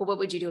parents who are like, well, what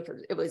would you do if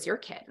it was your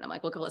kid? And I'm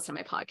like, well, go listen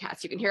to my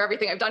podcast. You can hear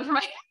everything I've done for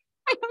my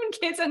own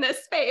kids in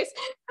this space.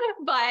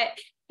 But,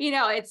 you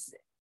know,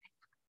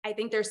 I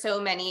think there's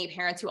so many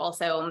parents who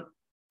also,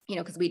 you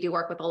know, because we do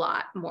work with a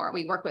lot more,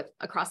 we work with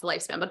across the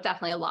lifespan, but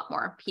definitely a lot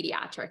more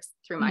pediatrics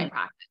through my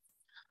practice.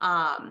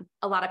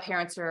 A lot of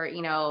parents are,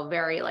 you know,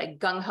 very like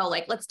gung-ho,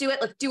 like, let's do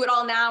it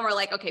all now. We're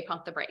like, okay,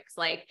 pump the brakes.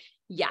 Like,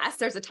 yes,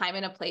 there's a time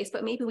and a place,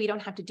 but maybe we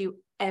don't have to do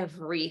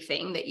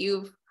everything that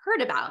you've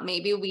heard about.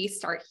 Maybe we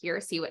start here,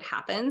 see what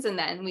happens. And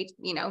then we,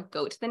 you know,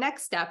 go to the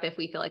next step if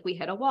we feel like we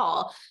hit a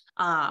wall.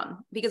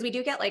 Because we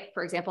do get like,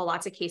 for example,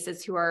 lots of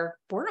cases who are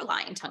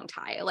borderline tongue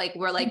tie. Like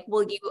we're like,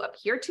 well, you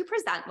appear to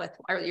present with,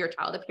 or your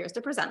child appears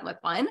to present with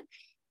one.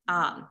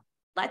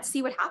 Let's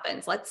see what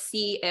happens. Let's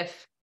see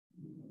if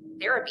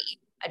therapy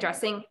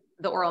addressing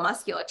the oral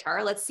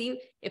musculature, let's see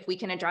if we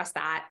can address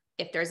that.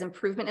 If there's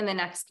improvement in the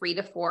next 3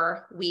 to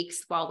 4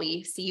 weeks while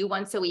we see you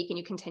once a week and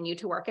you continue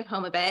to work at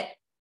home a bit.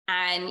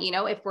 And, you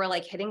know, if we're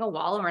like hitting a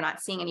wall and we're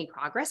not seeing any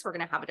progress, we're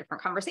going to have a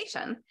different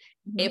conversation.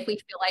 If we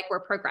feel like we're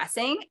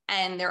progressing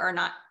and there are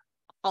not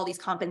all these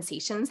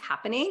compensations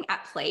happening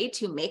at play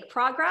to make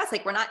progress,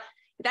 like we're not,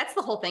 that's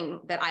the whole thing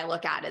that I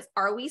look at is,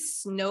 are we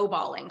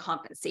snowballing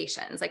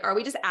compensations? Like, are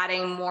we just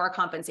adding more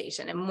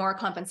compensation and more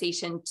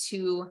compensation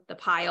to the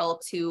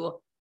pile to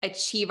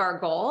achieve our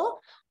goal?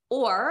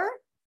 Or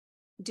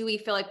do we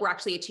feel like we're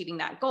actually achieving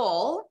that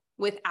goal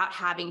without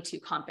having to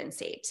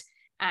compensate?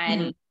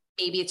 And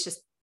maybe it's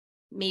just,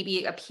 maybe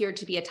it appeared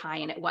to be a tie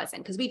and it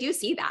wasn't. Because we do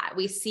see that.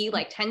 We see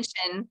like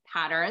tension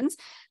patterns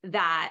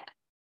that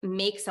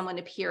make someone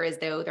appear as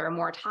though they're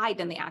more tied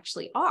than they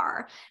actually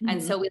are.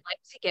 And so we like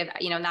to give,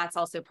 you know, and that's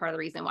also part of the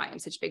reason why I'm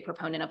such a big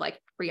proponent of like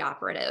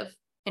preoperative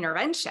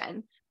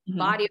intervention,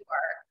 body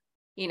work,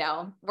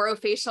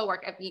 orofacial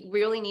work. We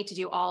really need to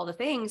do all the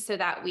things so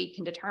that we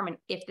can determine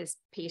if this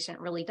patient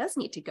really does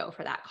need to go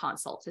for that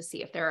consult to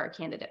see if they're a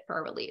candidate for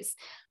a release.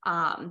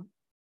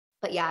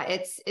 But yeah,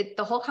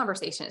 the whole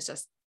conversation is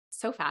just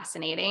so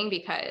fascinating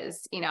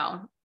because,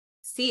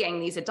 seeing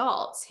these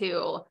adults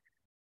who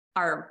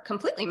are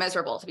completely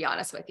miserable, to be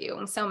honest with you.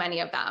 And so many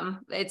of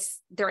them,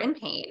 they're in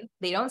pain.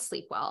 They don't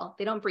sleep well.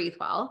 They don't breathe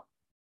well.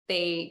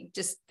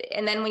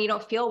 And then when you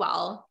don't feel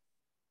well,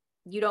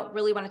 you don't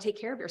really want to take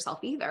care of yourself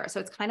either. So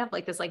it's kind of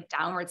like this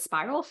downward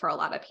spiral for a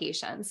lot of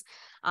patients.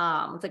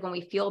 It's like when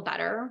we feel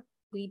better,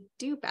 we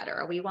do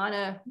better. We want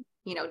to,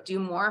 do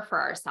more for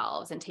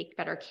ourselves and take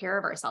better care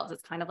of ourselves.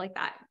 It's kind of like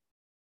that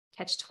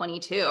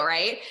catch-22,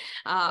 right?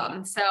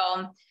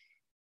 So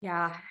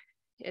yeah,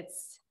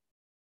 it's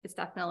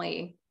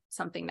definitely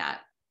something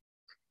that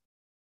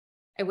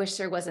I wish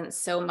there wasn't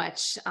so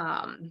much.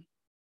 I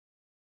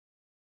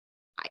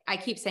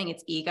keep saying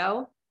it's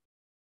ego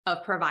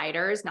of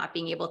providers not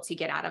being able to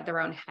get out of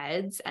their own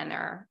heads and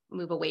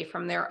move away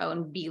from their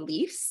own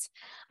beliefs,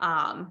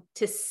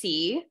 to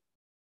see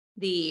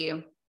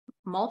the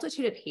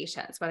multitude of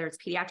patients, whether it's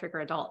pediatric or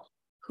adult,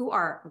 who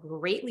are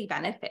greatly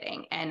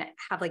benefiting and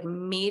have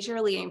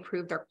majorly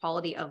improved their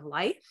quality of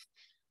life.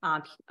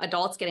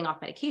 Adults getting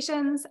off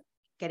medications,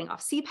 getting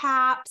off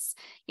CPAPs,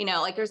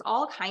 there's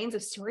all kinds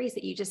of stories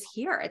that you just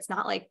hear. It's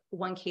not like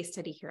one case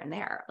study here and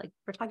there.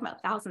 We're talking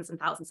about thousands and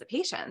thousands of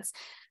patients.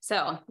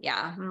 So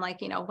yeah, I'm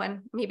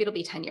when maybe it'll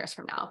be 10 years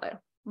from now, but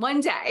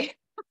one day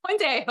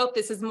I hope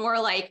this is more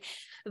like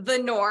the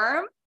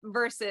norm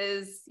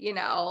versus,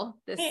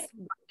 this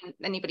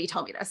anybody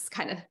tell me this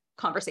kind of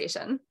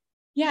conversation.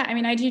 Yeah, I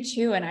mean, I do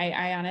too. And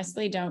I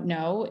honestly don't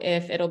know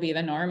if it'll be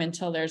the norm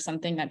until there's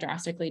something that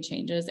drastically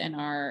changes in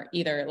our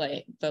either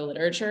the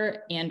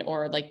literature and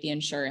or the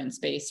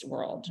insurance-based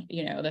world.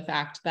 The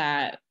fact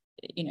that,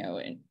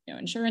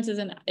 insurance is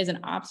an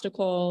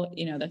obstacle,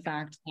 the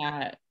fact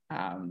that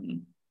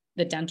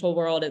the dental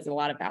world is a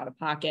lot of out of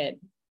pocket.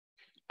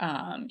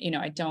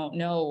 I don't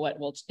know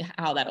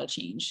how that'll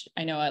change.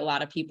 I know a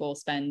lot of people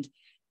spend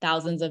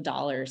thousands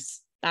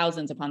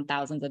upon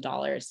thousands of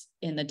dollars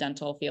in the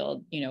dental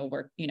field,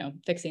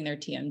 fixing their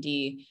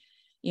TMD,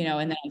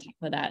 and then on top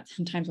of that,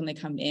 sometimes when they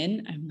come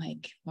in, I'm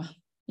like, well,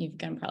 you're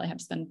going to probably have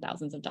to spend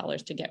thousands of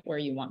dollars to get where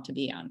you want to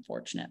be,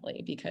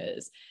 unfortunately,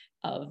 because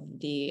of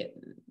the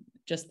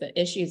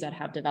issues that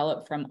have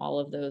developed from all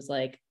of those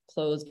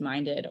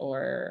closed-minded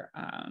or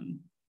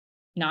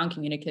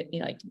non-communicate,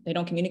 they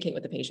don't communicate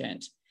with the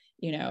patient,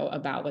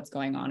 about what's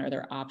going on or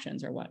their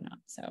options or whatnot.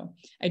 So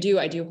I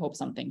do hope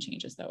something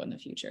changes though in the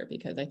future,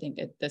 because I think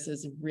this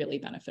is really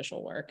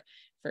beneficial work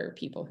for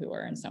people who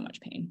are in so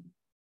much pain.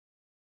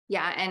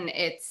 Yeah. And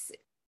it's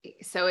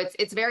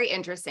very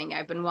interesting.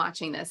 I've been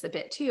watching this a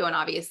bit too. And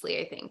obviously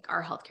I think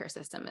our healthcare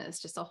system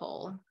is just a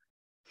whole.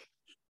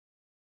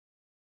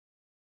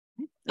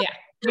 Yeah.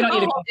 We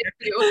don't need to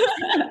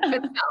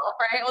itself,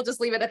 right? We'll just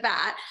leave it at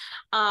that.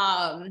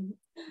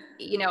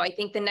 I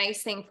think the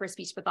nice thing for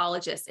speech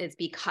pathologists is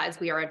because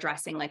we are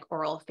addressing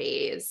oral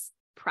phase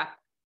prep,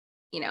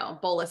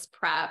 bolus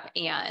prep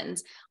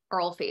and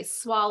oral phase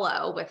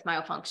swallow with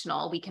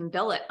myofunctional, we can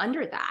bill it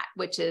under that,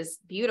 which is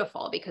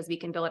beautiful because we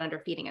can bill it under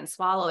feeding and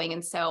swallowing.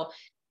 And so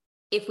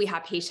if we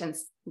have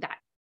patients that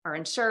are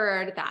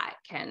insured that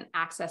can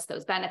access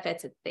those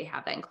benefits, if they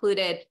have that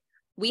included,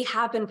 we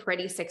have been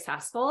pretty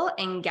successful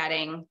in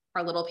getting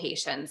our little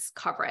patients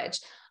coverage.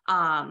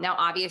 Now,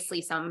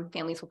 obviously, some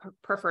families will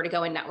prefer to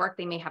go in network.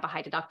 They may have a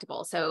high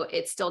deductible. So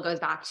it still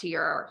goes back to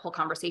your whole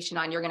conversation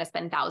on you're going to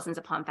spend thousands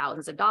upon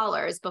thousands of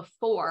dollars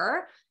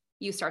before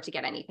you start to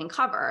get anything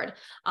covered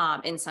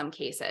in some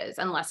cases,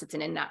 unless it's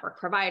an in-network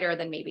provider,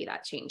 then maybe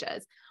that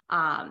changes.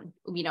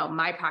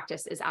 My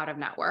practice is out of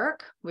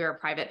network. We're a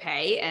private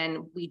pay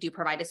and we do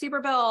provide a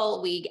super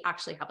bill. We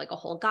actually have a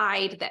whole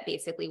guide that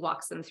basically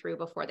walks them through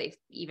before they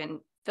even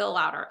fill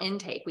out our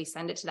intake. We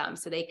send it to them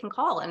so they can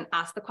call and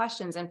ask the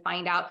questions and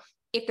find out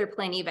if their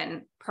plan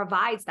even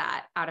provides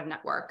that out of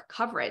network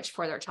coverage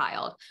for their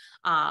child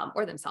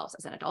or themselves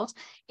as an adult.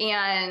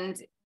 And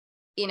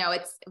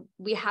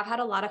we have had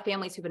a lot of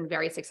families who've been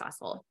very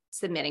successful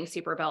submitting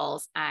super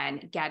bills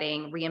and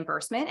getting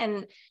reimbursement.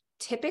 And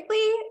typically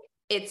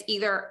it's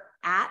either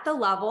at the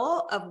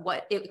level of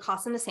what it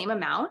costs them the same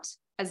amount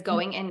as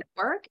going in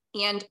network,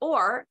 and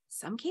or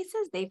some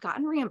cases they've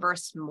gotten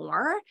reimbursed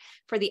more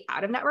for the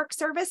out of network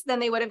service than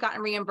they would have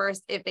gotten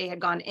reimbursed if they had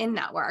gone in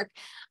network.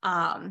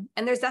 And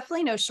there's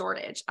definitely no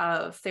shortage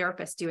of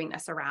therapists doing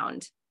this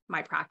around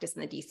my practice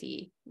in the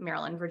DC,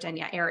 Maryland,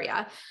 Virginia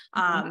area.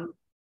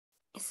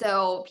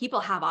 So people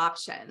have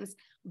options,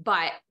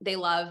 but they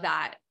love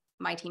that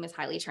my team is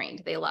highly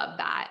trained. They love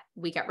that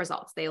we get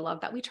results. They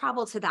love that we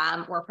travel to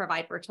them or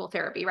provide virtual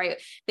therapy, right?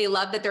 They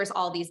love that there's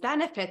all these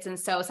benefits. And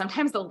so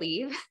sometimes they'll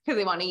leave because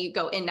they want to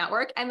go in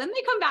network and then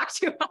they come back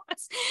to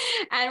us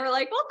and we're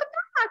like, welcome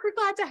back. We're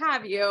glad to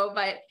have you.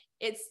 But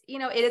it's,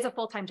 it is a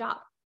full-time job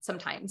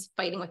sometimes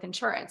fighting with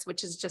insurance,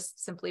 which is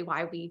just simply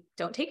why we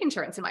don't take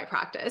insurance in my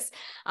practice.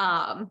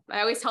 I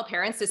always tell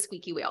parents to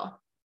squeaky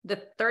wheel.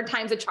 the third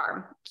time's a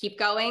charm. Keep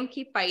going,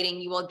 keep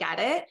fighting, you will get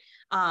it.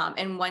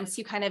 And once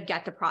you kind of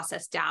get the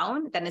process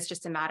down, then it's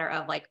just a matter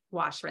of like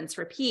wash, rinse,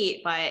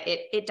 repeat. But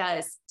it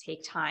does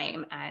take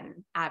time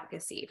and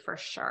advocacy for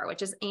sure,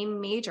 which is a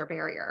major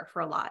barrier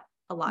for a lot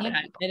of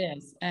people. It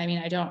is. I mean,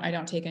 I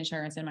don't take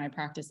insurance in my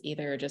practice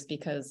either, just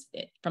because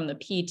from the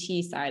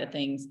PT side of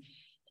things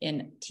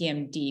in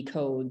TMD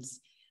codes,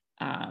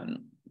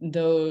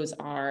 those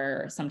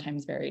are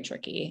sometimes very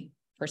tricky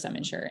for some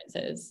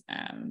insurances.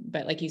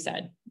 But like you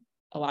said,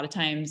 a lot of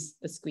times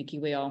the squeaky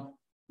wheel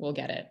will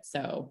get it.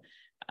 So,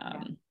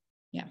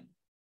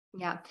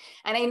 Yeah.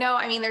 And I know,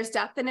 I mean, there's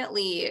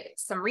definitely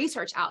some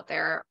research out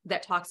there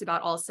that talks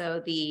about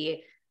also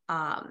the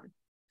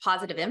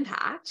positive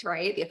impact,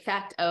 right? The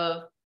effect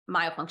of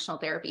myofunctional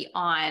therapy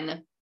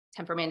on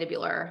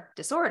temporomandibular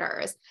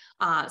disorders.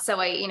 So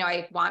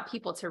I want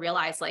people to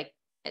realize, like,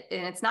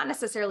 and it's not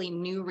necessarily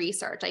new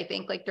research. I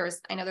think like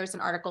I know there's an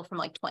article from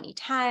like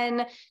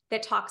 2010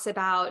 that talks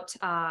about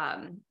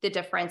the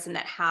difference in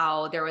that,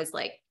 how there was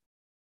like,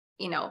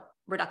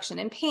 reduction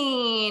in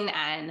pain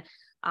and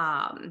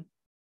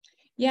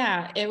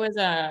it was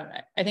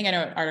I think I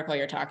know what article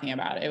you're talking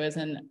about. It was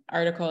an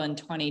article in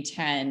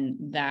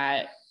 2010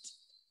 that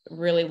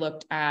really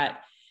looked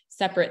at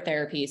separate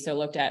therapies. So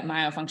looked at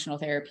myofunctional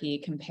therapy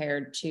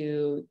compared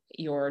to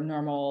your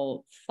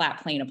normal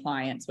flat plane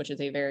appliance, which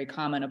is a very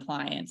common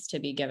appliance to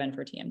be given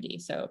for TMD.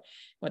 So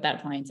what that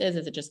appliance is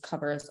it just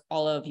covers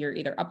all of your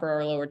either upper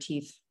or lower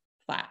teeth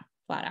flat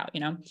out,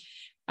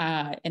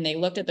 and they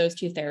looked at those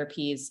two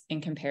therapies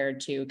and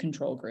compared to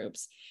control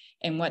groups.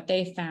 And what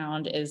they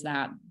found is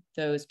that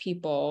those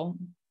people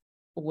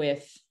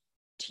with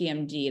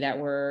TMD that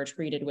were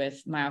treated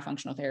with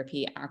myofunctional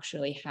therapy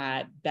actually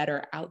had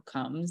better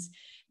outcomes,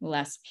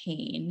 less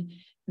pain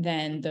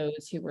than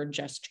those who were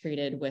just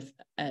treated with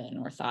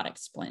an orthotic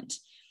splint.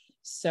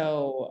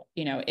 So,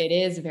 it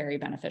is very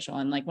beneficial.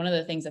 And like one of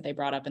the things that they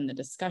brought up in the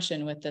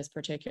discussion with this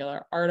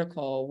particular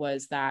article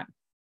was that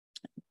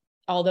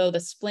although the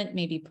splint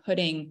may be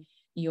putting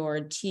your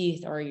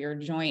teeth or your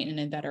joint in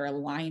a better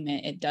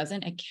alignment, it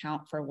doesn't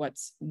account for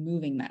what's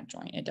moving that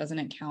joint. It doesn't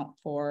account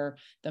for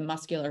the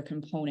muscular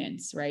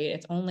components, right?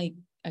 It's only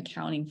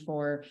accounting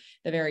for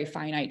the very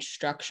finite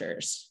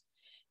structures,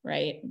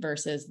 right?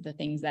 Versus the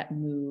things that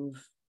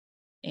move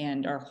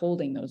and are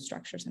holding those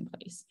structures in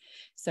place.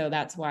 So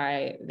that's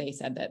why they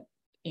said that,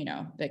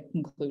 the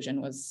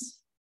conclusion was,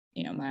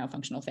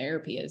 myofunctional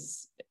therapy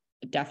is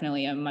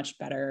definitely a much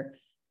better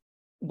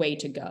way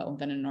to go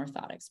than an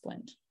orthotic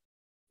splint.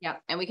 Yeah.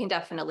 And we can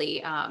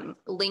definitely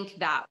link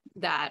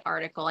that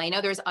article. I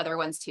know there's other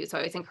ones too. So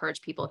I always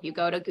encourage people, if you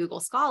go to Google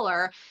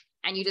Scholar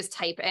and you just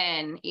type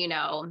in,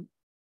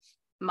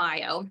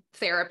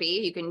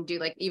 myotherapy, you can do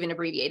like even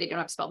abbreviated, you don't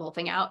have to spell the whole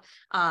thing out,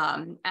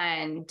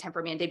 and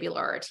temporomandibular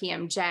or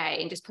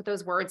TMJ, and just put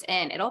those words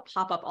in, it'll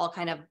pop up all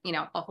kind of,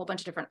 a whole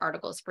bunch of different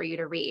articles for you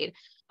to read.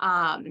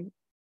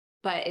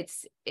 But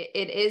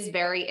it is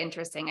very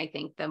interesting. I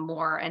think the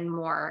more and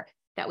more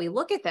that we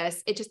look at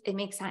this, it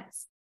makes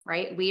sense.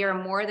 Right? We are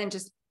more than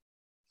just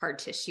hard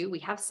tissue. We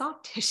have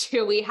soft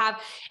tissue.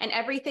 And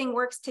everything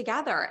works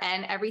together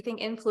and everything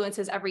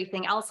influences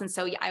everything else. And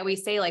so I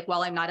always say, like,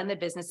 well, I'm not in the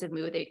business of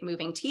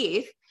moving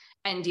teeth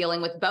and dealing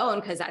with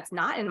bone because that's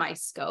not in my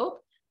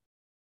scope.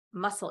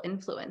 Muscle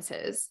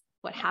influences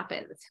what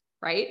happens,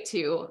 right,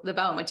 to the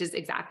bone, which is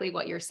exactly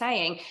what you're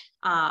saying.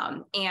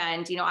 And,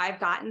 I've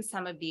gotten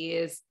some of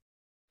these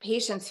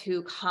patients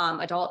who come,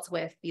 adults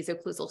with these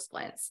occlusal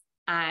splints,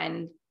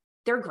 and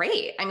they're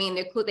great. I mean,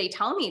 they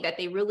tell me that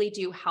they really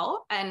do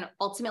help. And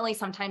ultimately,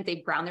 sometimes they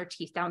ground their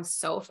teeth down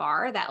so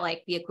far that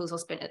like the occlusal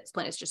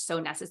splint is just so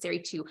necessary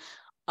to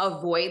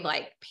avoid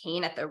like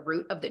pain at the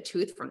root of the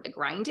tooth from the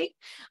grinding.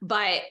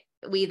 But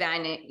we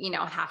then,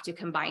 have to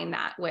combine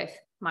that with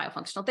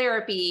myofunctional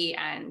therapy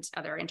and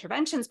other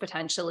interventions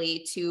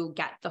potentially to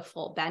get the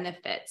full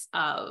benefits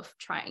of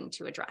trying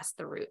to address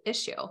the root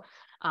issue.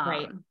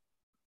 Right.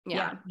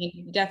 Yeah,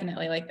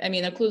 definitely. Like, I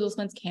mean, occlusal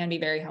splints can be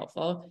very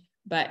helpful.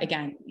 But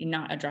again, you're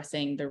not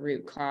addressing the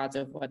root cause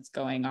of what's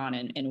going on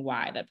and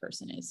why that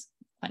person is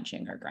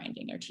clenching or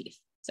grinding their teeth.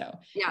 So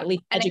at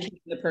least educating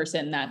the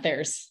person that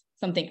there's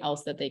something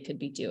else that they could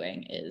be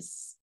doing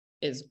is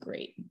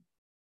great.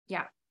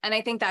 Yeah. And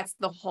I think that's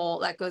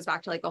that goes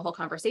back to like the whole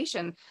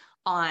conversation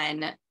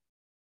on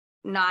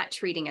not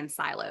treating in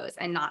silos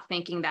and not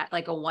thinking that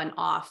like a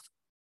one-off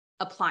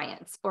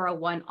appliance or a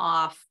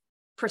one-off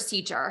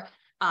procedure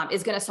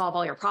is going to solve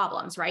all your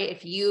problems, right?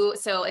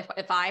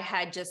 If I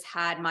had just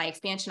had my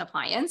expansion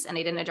appliance and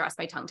I didn't address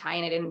my tongue tie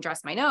and I didn't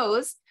address my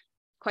nose,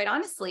 quite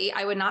honestly,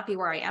 I would not be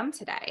where I am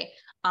today.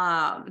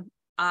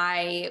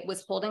 I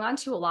was holding on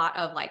to a lot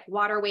of like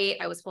water weight.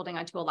 I was holding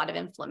on to a lot of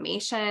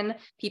inflammation.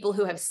 People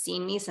who have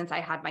seen me since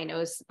I had my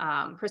nose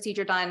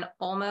procedure done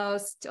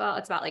it's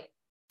about like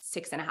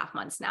 6.5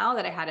 months now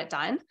that I had it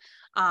done.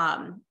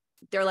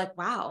 They're like,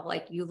 wow,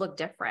 like you look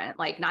different,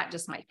 like not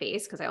just my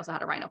face, because I also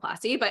had a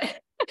rhinoplasty, but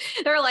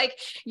They're like,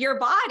 your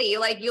body,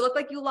 like you look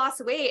like you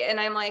lost weight. And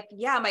I'm like,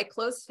 yeah, my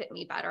clothes fit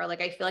me better.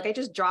 Like, I feel like I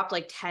just dropped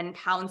like 10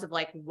 pounds of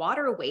like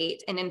water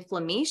weight and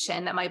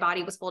inflammation that my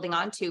body was holding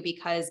on to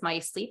because my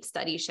sleep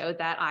study showed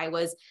that I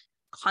was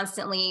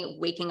constantly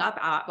waking up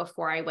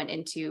before I went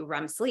into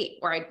REM sleep,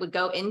 or I would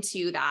go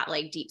into that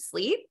like deep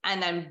sleep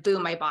and then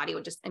boom, my body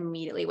would just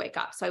immediately wake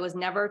up. So I was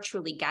never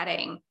truly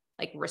getting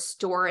like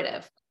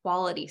restorative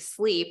quality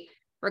sleep,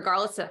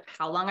 regardless of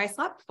how long I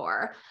slept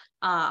for,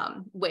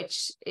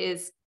 which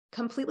is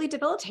completely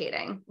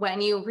debilitating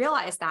when you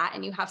realize that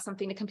and you have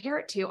something to compare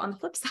it to on the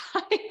flip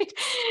side.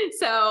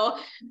 So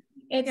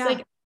it's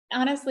like,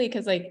 honestly,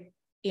 because like,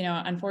 you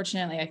know,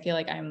 unfortunately, I feel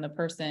like I'm the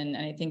person,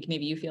 and I think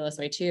maybe you feel this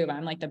way too, but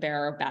I'm like the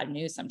bearer of bad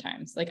news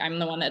sometimes. Like I'm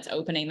the one that's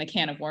opening the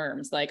can of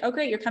worms. Like, oh,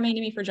 great, you're coming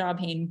to me for jaw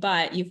pain,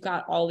 but you've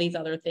got all these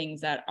other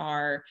things that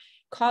are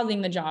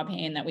causing the jaw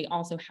pain that we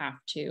also have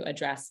to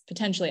address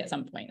potentially at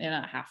some point. They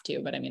don't have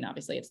to, but I mean,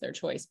 obviously it's their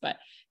choice, but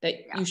that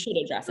you should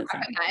address it.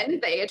 And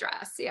they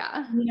address,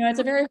 yeah. You know, it's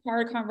a very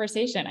hard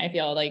conversation. I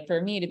feel like for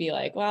me to be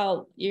like,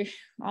 well,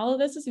 all of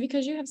this is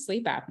because you have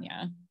sleep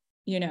apnea,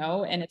 you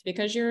know, and it's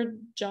because your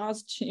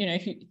jaws, you know,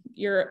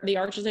 the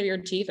arches of your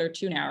teeth are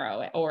too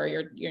narrow, or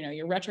your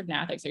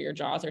retrognathics, or your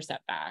jaws are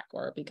set back,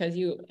 or because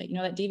you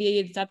know, that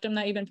deviated septum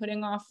that you've been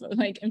putting off,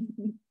 like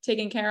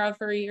taking care of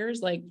for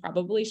years, like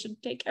probably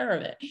should take care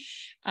of it.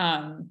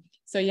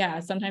 So yeah,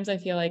 sometimes I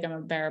feel like I'm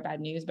a bearer of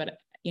bad news, but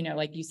you know,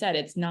 like you said,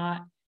 it's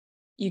not,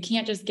 you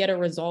can't just get a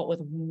result with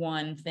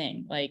one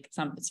thing. Like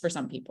for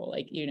some people,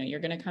 like, you know,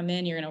 you're going to come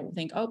in, you're going to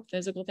think, oh,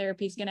 physical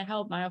therapy is going to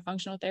help,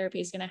 myofunctional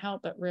therapy is going to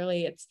help. But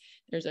really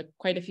there's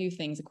quite a few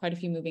things, quite a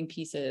few moving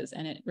pieces.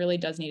 And it really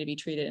does need to be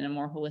treated in a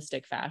more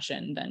holistic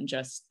fashion than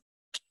just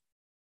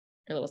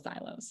your little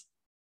silos.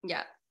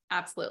 Yeah,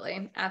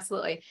 absolutely.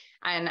 Absolutely.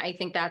 And I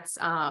think that's,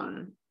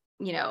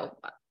 you know,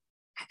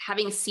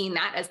 having seen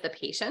that as the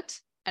patient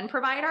and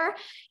provider,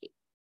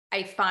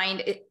 I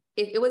find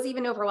it was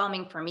even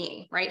overwhelming for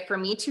me, right? For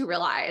me to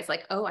realize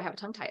like, oh, I have a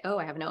tongue tie. Oh,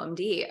 I have an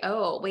OMD.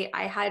 Oh, wait,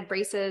 I had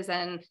braces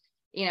and,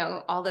 you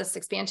know, all this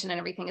expansion and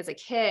everything as a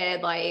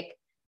kid. Like,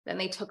 then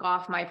they took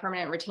off my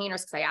permanent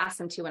retainers because I asked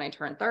them to when I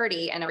turned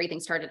 30, and everything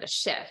started to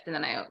shift. And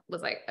then I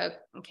was like, oh,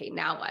 okay,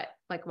 now what?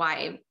 Like,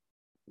 why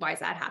is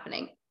that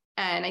happening?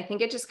 And I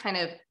think it just kind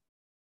of,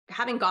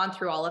 having gone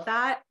through all of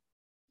that,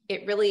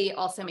 it really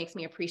also makes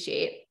me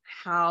appreciate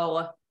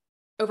how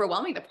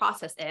overwhelming the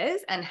process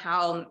is, and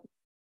how,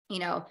 you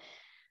know,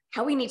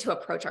 how we need to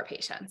approach our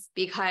patients.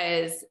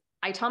 Because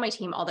I tell my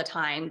team all the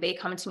time, they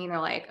come to me and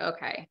they're like,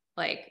 okay,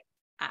 like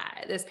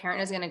this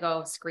parent is going to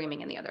go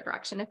screaming in the other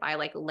direction if I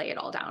like lay it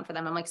all down for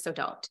them. I'm like, so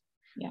don't.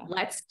 Yeah.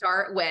 Let's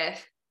start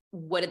with,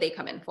 what did they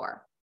come in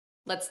for?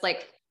 Let's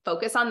like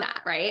focus on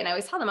that, right? And I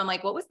always tell them, I'm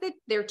like, what was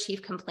their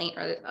chief complaint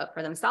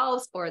for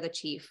themselves, or the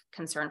chief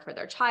concern for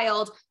their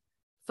child?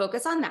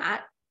 Focus on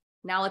that.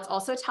 Now let's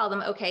also tell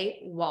them,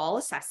 okay, while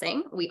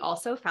assessing, we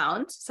also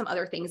found some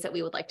other things that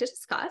we would like to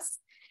discuss.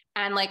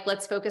 And like,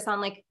 let's focus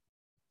on like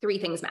 3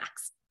 things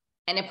max.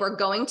 And if we're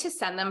going to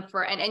send them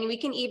for, and we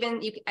can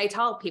even, I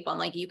tell people, I'm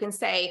like, you can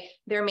say,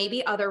 there may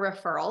be other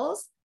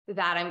referrals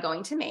that I'm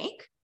going to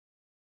make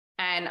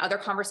and other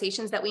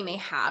conversations that we may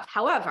have.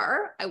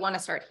 However, I want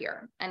to start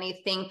here. And I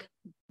think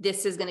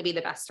this is going to be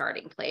the best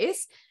starting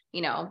place,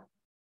 you know.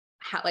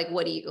 How, like,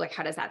 what do you like,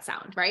 how does that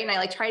sound? Right. And I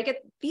like try to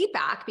get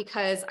feedback,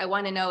 because I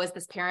want to know, has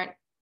this parent,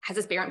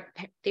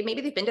 maybe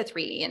they've been to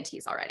 3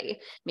 ENTs already.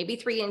 Maybe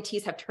 3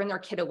 ENTs have turned their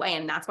kid away,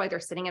 and that's why they're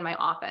sitting in my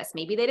office.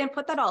 Maybe they didn't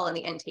put that all in the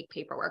intake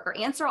paperwork, or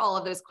answer all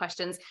of those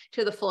questions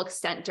to the full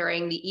extent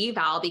during the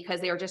eval, because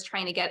they were just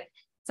trying to get,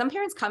 some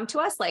parents come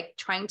to us like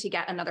trying to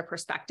get another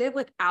perspective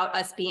without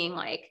us being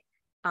like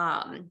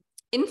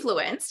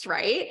influenced,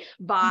 right,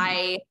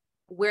 by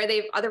where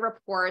they've other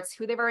reports,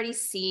 who they've already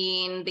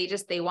seen.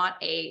 They want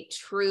a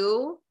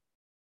true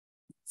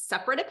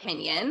separate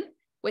opinion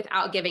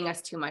without giving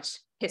us too much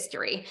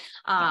history.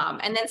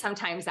 And then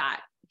sometimes that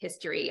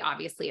history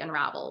obviously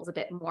unravels a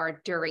bit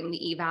more during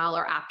the eval,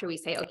 or after we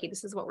say, okay,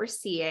 this is what we're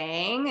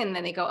seeing. And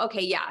then they go,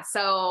 okay, yeah,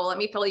 so let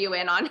me fill you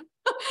in on,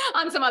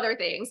 on some other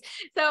things.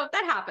 So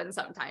that happens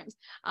sometimes.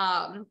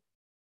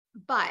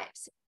 But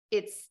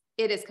it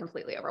is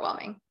completely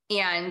overwhelming.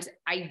 And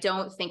I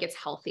don't think it's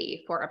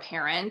healthy for a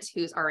parent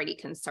who's already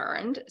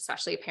concerned,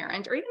 especially a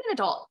parent or even an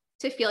adult,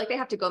 to feel like they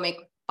have to go make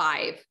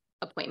 5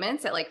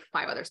 appointments at like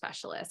 5 other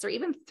specialists, or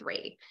even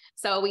 3.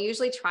 So we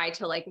usually try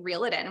to like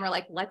reel it in. We're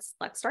like, let's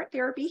start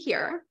therapy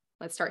here.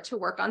 Let's start to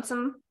work on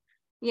some,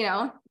 you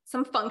know,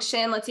 some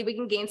function. Let's see if we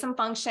can gain some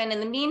function. In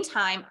the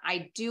meantime,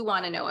 I do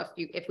want to know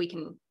if we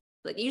can,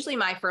 like, usually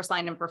my first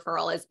line of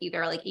referral is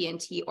either like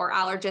ENT or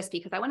allergist,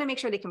 because I want to make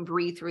sure they can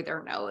breathe through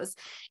their nose,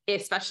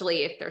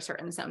 especially if there's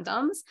certain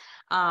symptoms.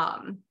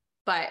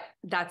 But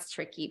that's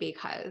tricky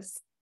because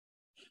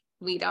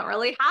we don't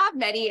really have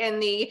many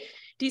in the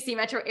DC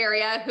metro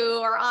area who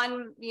are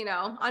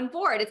on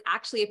board. It's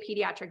actually a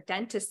pediatric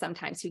dentist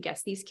sometimes who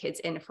gets these kids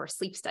in for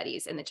sleep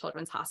studies in the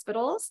children's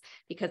hospitals,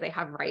 because they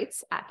have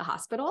rights at the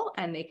hospital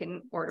and they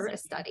can order a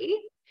study.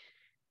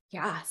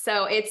 Yeah.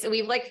 So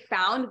we've like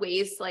found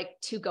ways like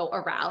to go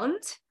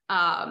around.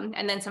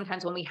 And then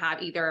sometimes when we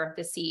have either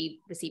the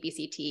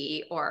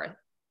CBCT or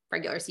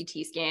regular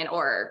CT scan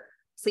or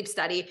sleep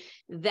study,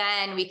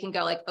 then we can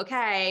go like,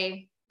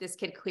 okay, this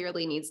kid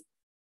clearly needs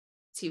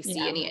to see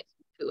any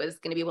who is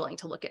going to be willing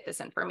to look at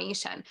this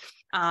information.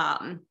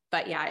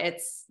 But yeah,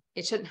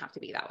 it shouldn't have to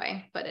be that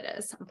way, but it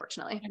is,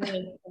 unfortunately.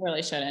 It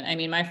really shouldn't. I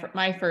mean,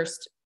 my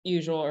first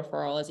usual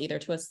referral is either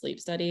to a sleep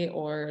study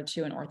or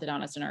to an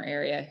orthodontist in our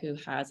area who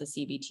has a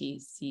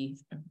CBTC.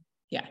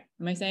 Yeah.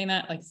 Am I saying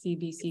that? Like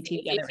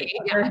CBCT?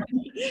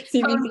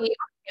 CBT.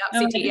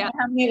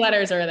 How many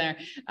letters are there?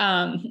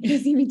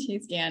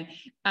 CBT scan,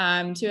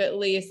 to at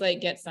least like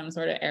get some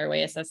sort of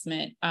airway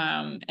assessment,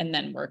 and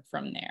then work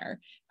from there,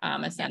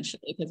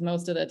 essentially, because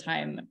most of the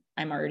time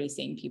I'm already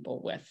seeing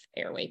people with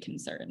airway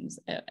concerns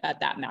at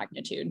that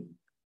magnitude.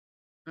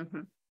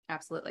 Mm-hmm.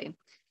 Absolutely.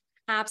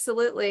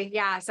 Absolutely.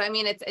 Yeah. So, I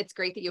mean, it's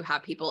great that you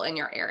have people in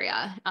your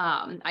area.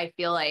 I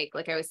feel like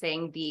I was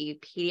saying, the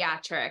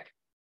pediatric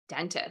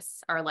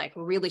dentists are like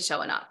really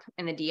showing up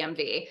in the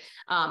DMV,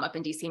 up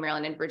in DC,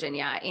 Maryland, and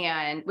Virginia.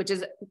 And which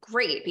is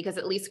great because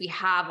at least we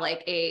have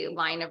like a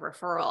line of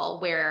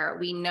referral where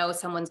we know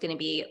someone's going to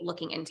be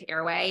looking into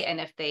airway. And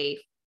if they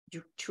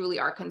truly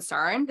are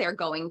concerned, they're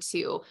going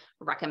to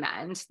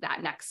recommend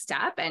that next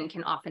step and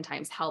can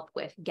oftentimes help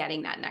with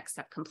getting that next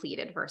step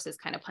completed versus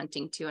kind of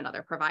hunting to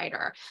another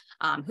provider,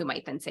 who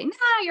might then say,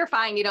 nah, you're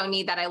fine. You don't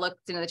need that. I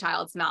looked into the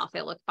child's mouth.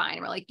 They look fine.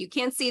 And we're like, you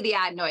can't see the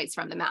adenoids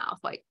from the mouth.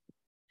 Like,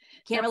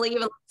 can't really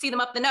even see them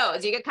up the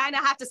nose. You kind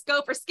of have to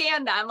scope or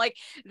scan them. Like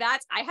we had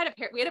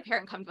a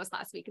parent come to us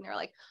last week and they were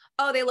like,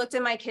 oh, they looked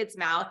in my kid's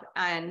mouth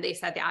and they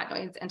said the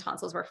adenoids and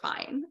tonsils were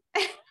fine.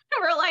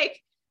 We're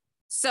like,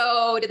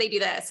 so did they do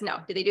this? No.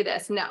 Did they do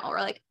this? No. We're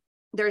like,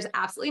 there's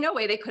absolutely no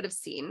way they could have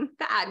seen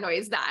the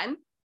adenoids then.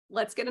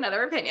 Let's get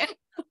another opinion.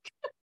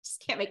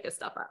 Just can't make this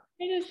stuff up.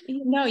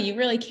 No, you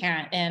really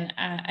can't. And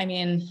I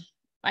mean,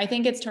 I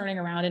think it's turning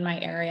around in my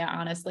area,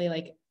 honestly.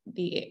 Like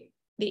the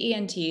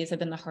ENTs have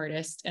been the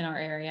hardest in our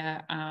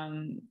area.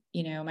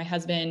 My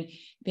husband,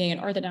 being an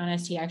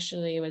orthodontist, he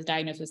actually was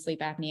diagnosed with sleep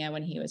apnea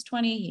when he was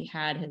 20. He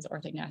had his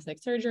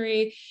orthodontic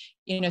surgery,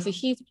 so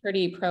he's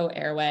pretty pro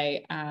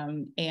airway.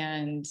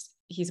 And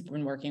he's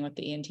been working with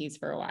the ENTs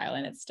for a while,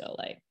 and it's still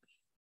like,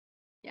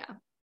 yeah.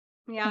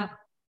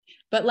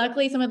 But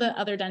luckily, some of the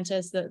other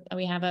dentists that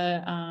we have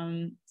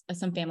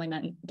some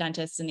family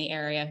dentists in the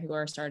area who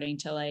are starting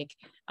to like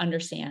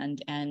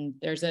understand, and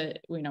there's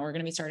we're going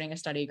to be starting a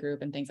study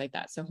group and things like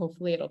that. So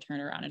hopefully it'll turn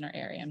around in our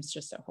area. I'm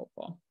just so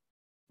hopeful.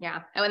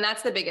 Yeah. And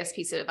that's the biggest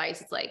piece of advice.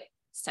 It's like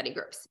study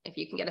groups. If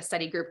you can get a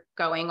study group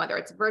going, whether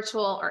it's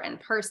virtual or in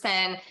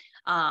person,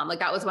 like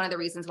that was one of the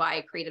reasons why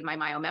I created my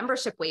Myo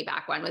membership way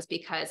back when, was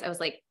because I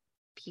was like,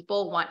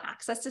 people want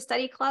access to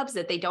study clubs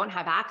that they don't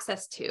have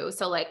access to.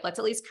 So like, let's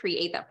at least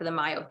create that for the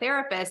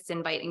myotherapists,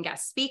 invite in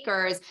guest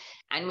speakers,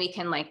 and we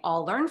can like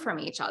all learn from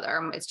each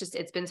other.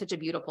 It's been such a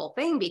beautiful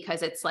thing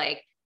because it's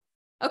like,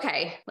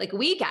 okay, like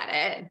we get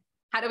it.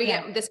 How do we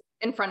get this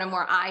in front of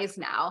more eyes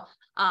now?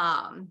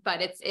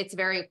 But it's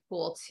very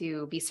cool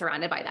to be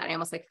surrounded by that. I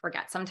almost like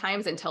forget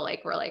sometimes until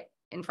like, we're like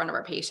in front of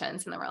our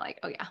patients and then we're like,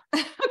 oh yeah,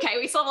 okay,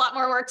 we still have a lot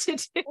more work to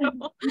do.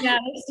 Yeah.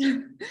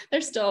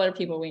 There's still other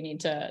people we need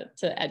to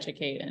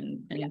educate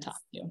and talk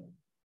to.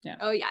 Yeah.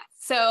 Oh yeah.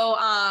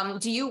 So,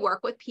 do you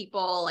work with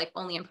people like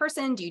only in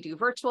person? Do you do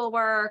virtual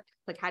work?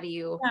 Like, how do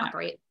you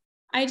operate?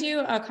 I do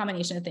a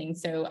combination of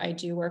things. So I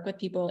do work with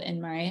people in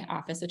my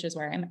office, which is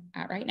where I'm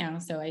at right now.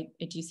 So I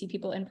do see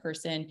people in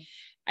person.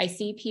 I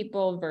see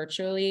people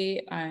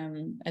virtually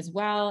as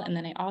well. And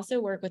then I also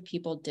work with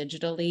people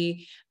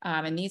digitally.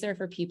 And these are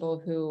for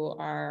people who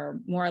are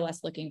more or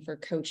less looking for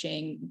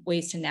coaching,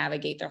 ways to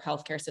navigate their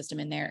healthcare system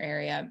in their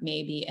area,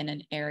 maybe in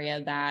an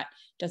area that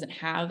doesn't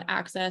have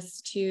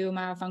access to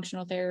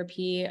myofunctional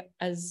therapy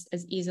as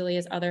easily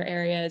as other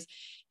areas.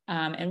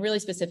 And really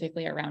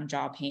specifically around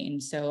jaw pain.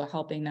 So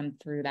helping them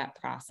through that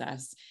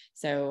process.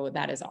 So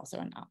that is also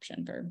an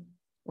option for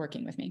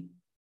working with me.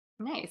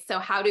 Nice. So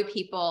how do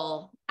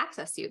people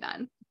access you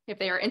then, if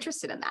they are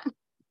interested in that?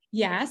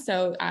 Yeah.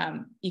 So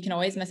you can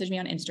always message me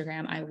on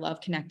Instagram. I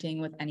love connecting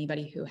with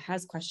anybody who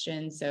has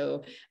questions.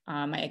 So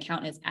my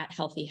account is at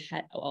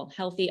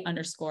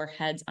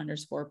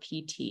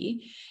healthy_heads_PT.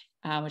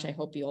 Which I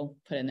hope you'll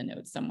put in the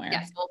notes somewhere.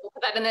 Yes, we'll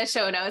put that in the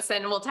show notes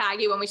and we'll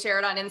tag you when we share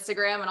it on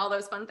Instagram and all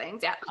those fun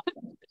things. Yeah.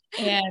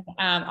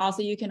 And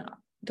also you can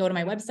go to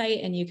my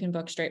website and you can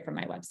book straight from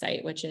my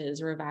website, which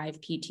is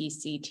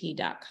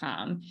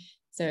reviveptct.com.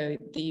 So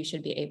you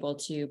should be able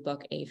to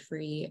book a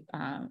free,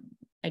 I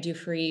do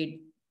free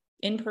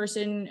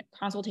in-person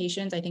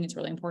consultations. I think it's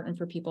really important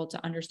for people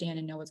to understand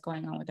and know what's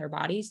going on with their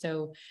body.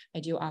 So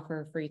I do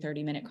offer free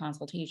 30-minute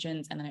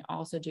consultations. And then I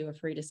also do a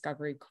free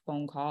discovery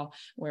phone call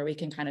where we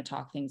can kind of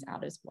talk things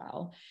out as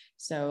well.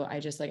 So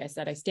like I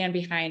said, I stand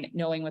behind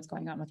knowing what's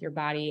going on with your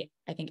body.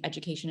 I think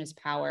education is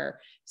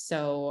power.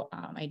 So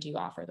I do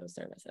offer those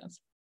services.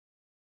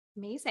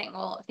 Amazing.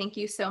 Well, thank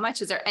you so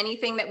much. Is there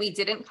anything that we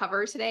didn't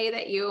cover today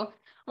that you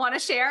want to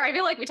share? I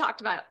feel like we talked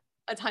about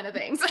a ton of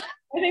things.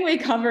 I think we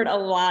covered a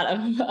lot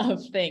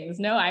of things.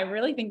 No, I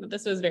really think that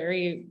this was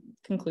very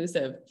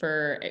conclusive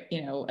for,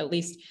 at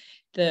least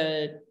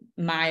the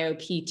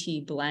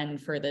myo-PT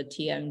blend for the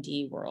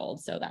TMD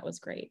world. So that was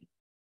great.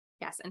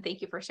 Yes. And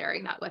thank you for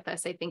sharing that with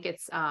us. I think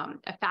it's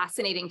a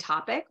fascinating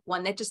topic,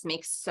 one that just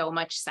makes so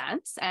much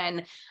sense.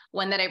 And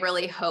one that I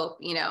really hope,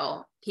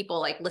 people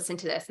like listen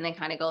to this and they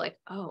kind of go like,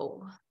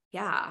 oh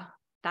yeah,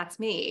 that's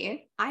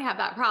me. I have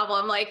that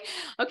problem. Like,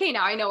 okay,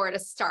 now I know where to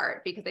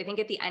start, because I think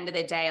at the end of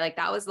the day, like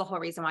that was the whole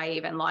reason why I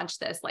even launched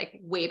this, like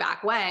way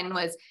back when,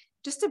 was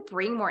just to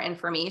bring more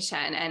information.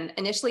 And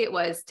initially it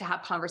was to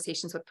have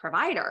conversations with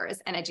providers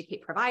and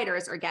educate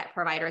providers, or get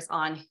providers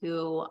on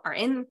who are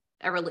in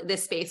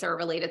this space or a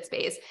related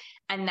space.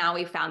 And now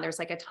we found there's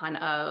like a ton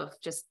of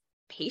just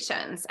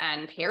patients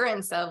and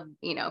parents of,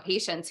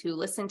 patients who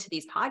listen to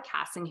these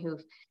podcasts and who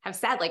have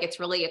said like, it's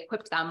really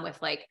equipped them with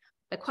like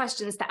the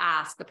questions to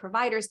ask, the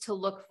providers to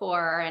look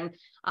for. And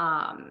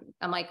I'm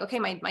like, okay,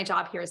 my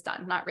job here is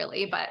done. Not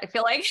really, but I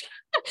feel like,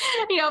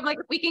 I'm like,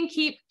 we can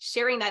keep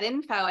sharing that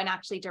info and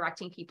actually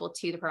directing people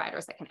to the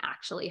providers that can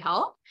actually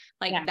help.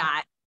 Like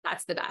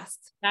that's the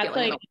best. That's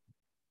like,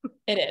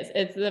 it is.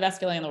 It's the best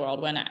feeling in the world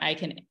when I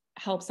can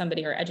help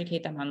somebody or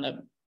educate them on the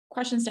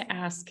questions to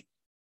ask,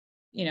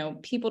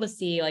 people to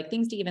see, like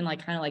things to even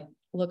like kind of like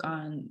look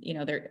on,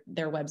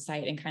 their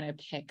website and kind of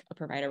pick a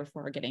provider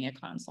before getting a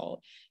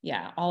consult.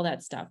 Yeah. All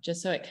that stuff,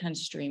 just so it kind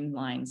of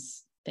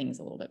streamlines things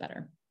a little bit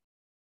better.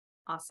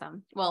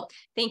 Awesome. Well,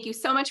 thank you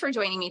so much for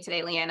joining me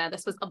today, Liana.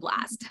 This was a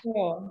blast.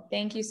 Cool.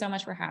 Thank you so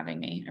much for having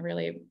me. I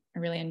really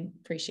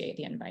appreciate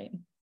the invite.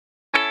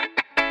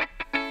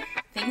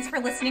 Thanks for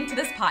listening to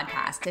this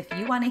podcast. If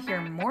you want to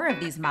hear more of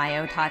these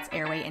myo, TOTS,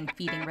 airway, and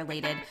feeding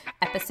related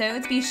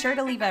episodes, be sure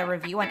to leave a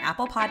review on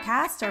Apple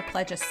Podcasts or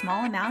pledge a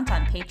small amount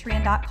on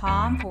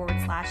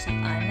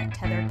patreon.com/the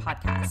Untethered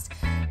Podcast.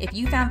 If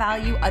you found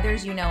value,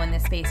 others in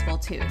this space will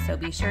too. So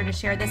be sure to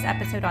share this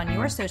episode on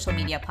your social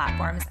media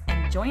platforms,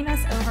 and join us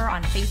over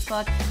on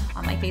Facebook,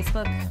 on my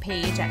Facebook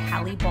page at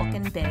Hallie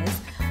Bulkin Biz,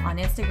 on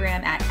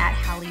Instagram at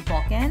Hallie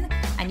Bulkin,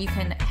 and you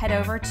can head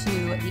over to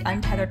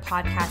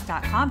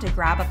theuntetheredpodcast.com to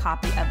grab a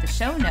copy of the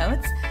show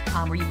notes,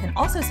 where you can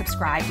also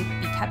subscribe to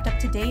be kept up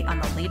to date on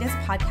the latest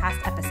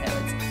podcast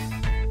episodes.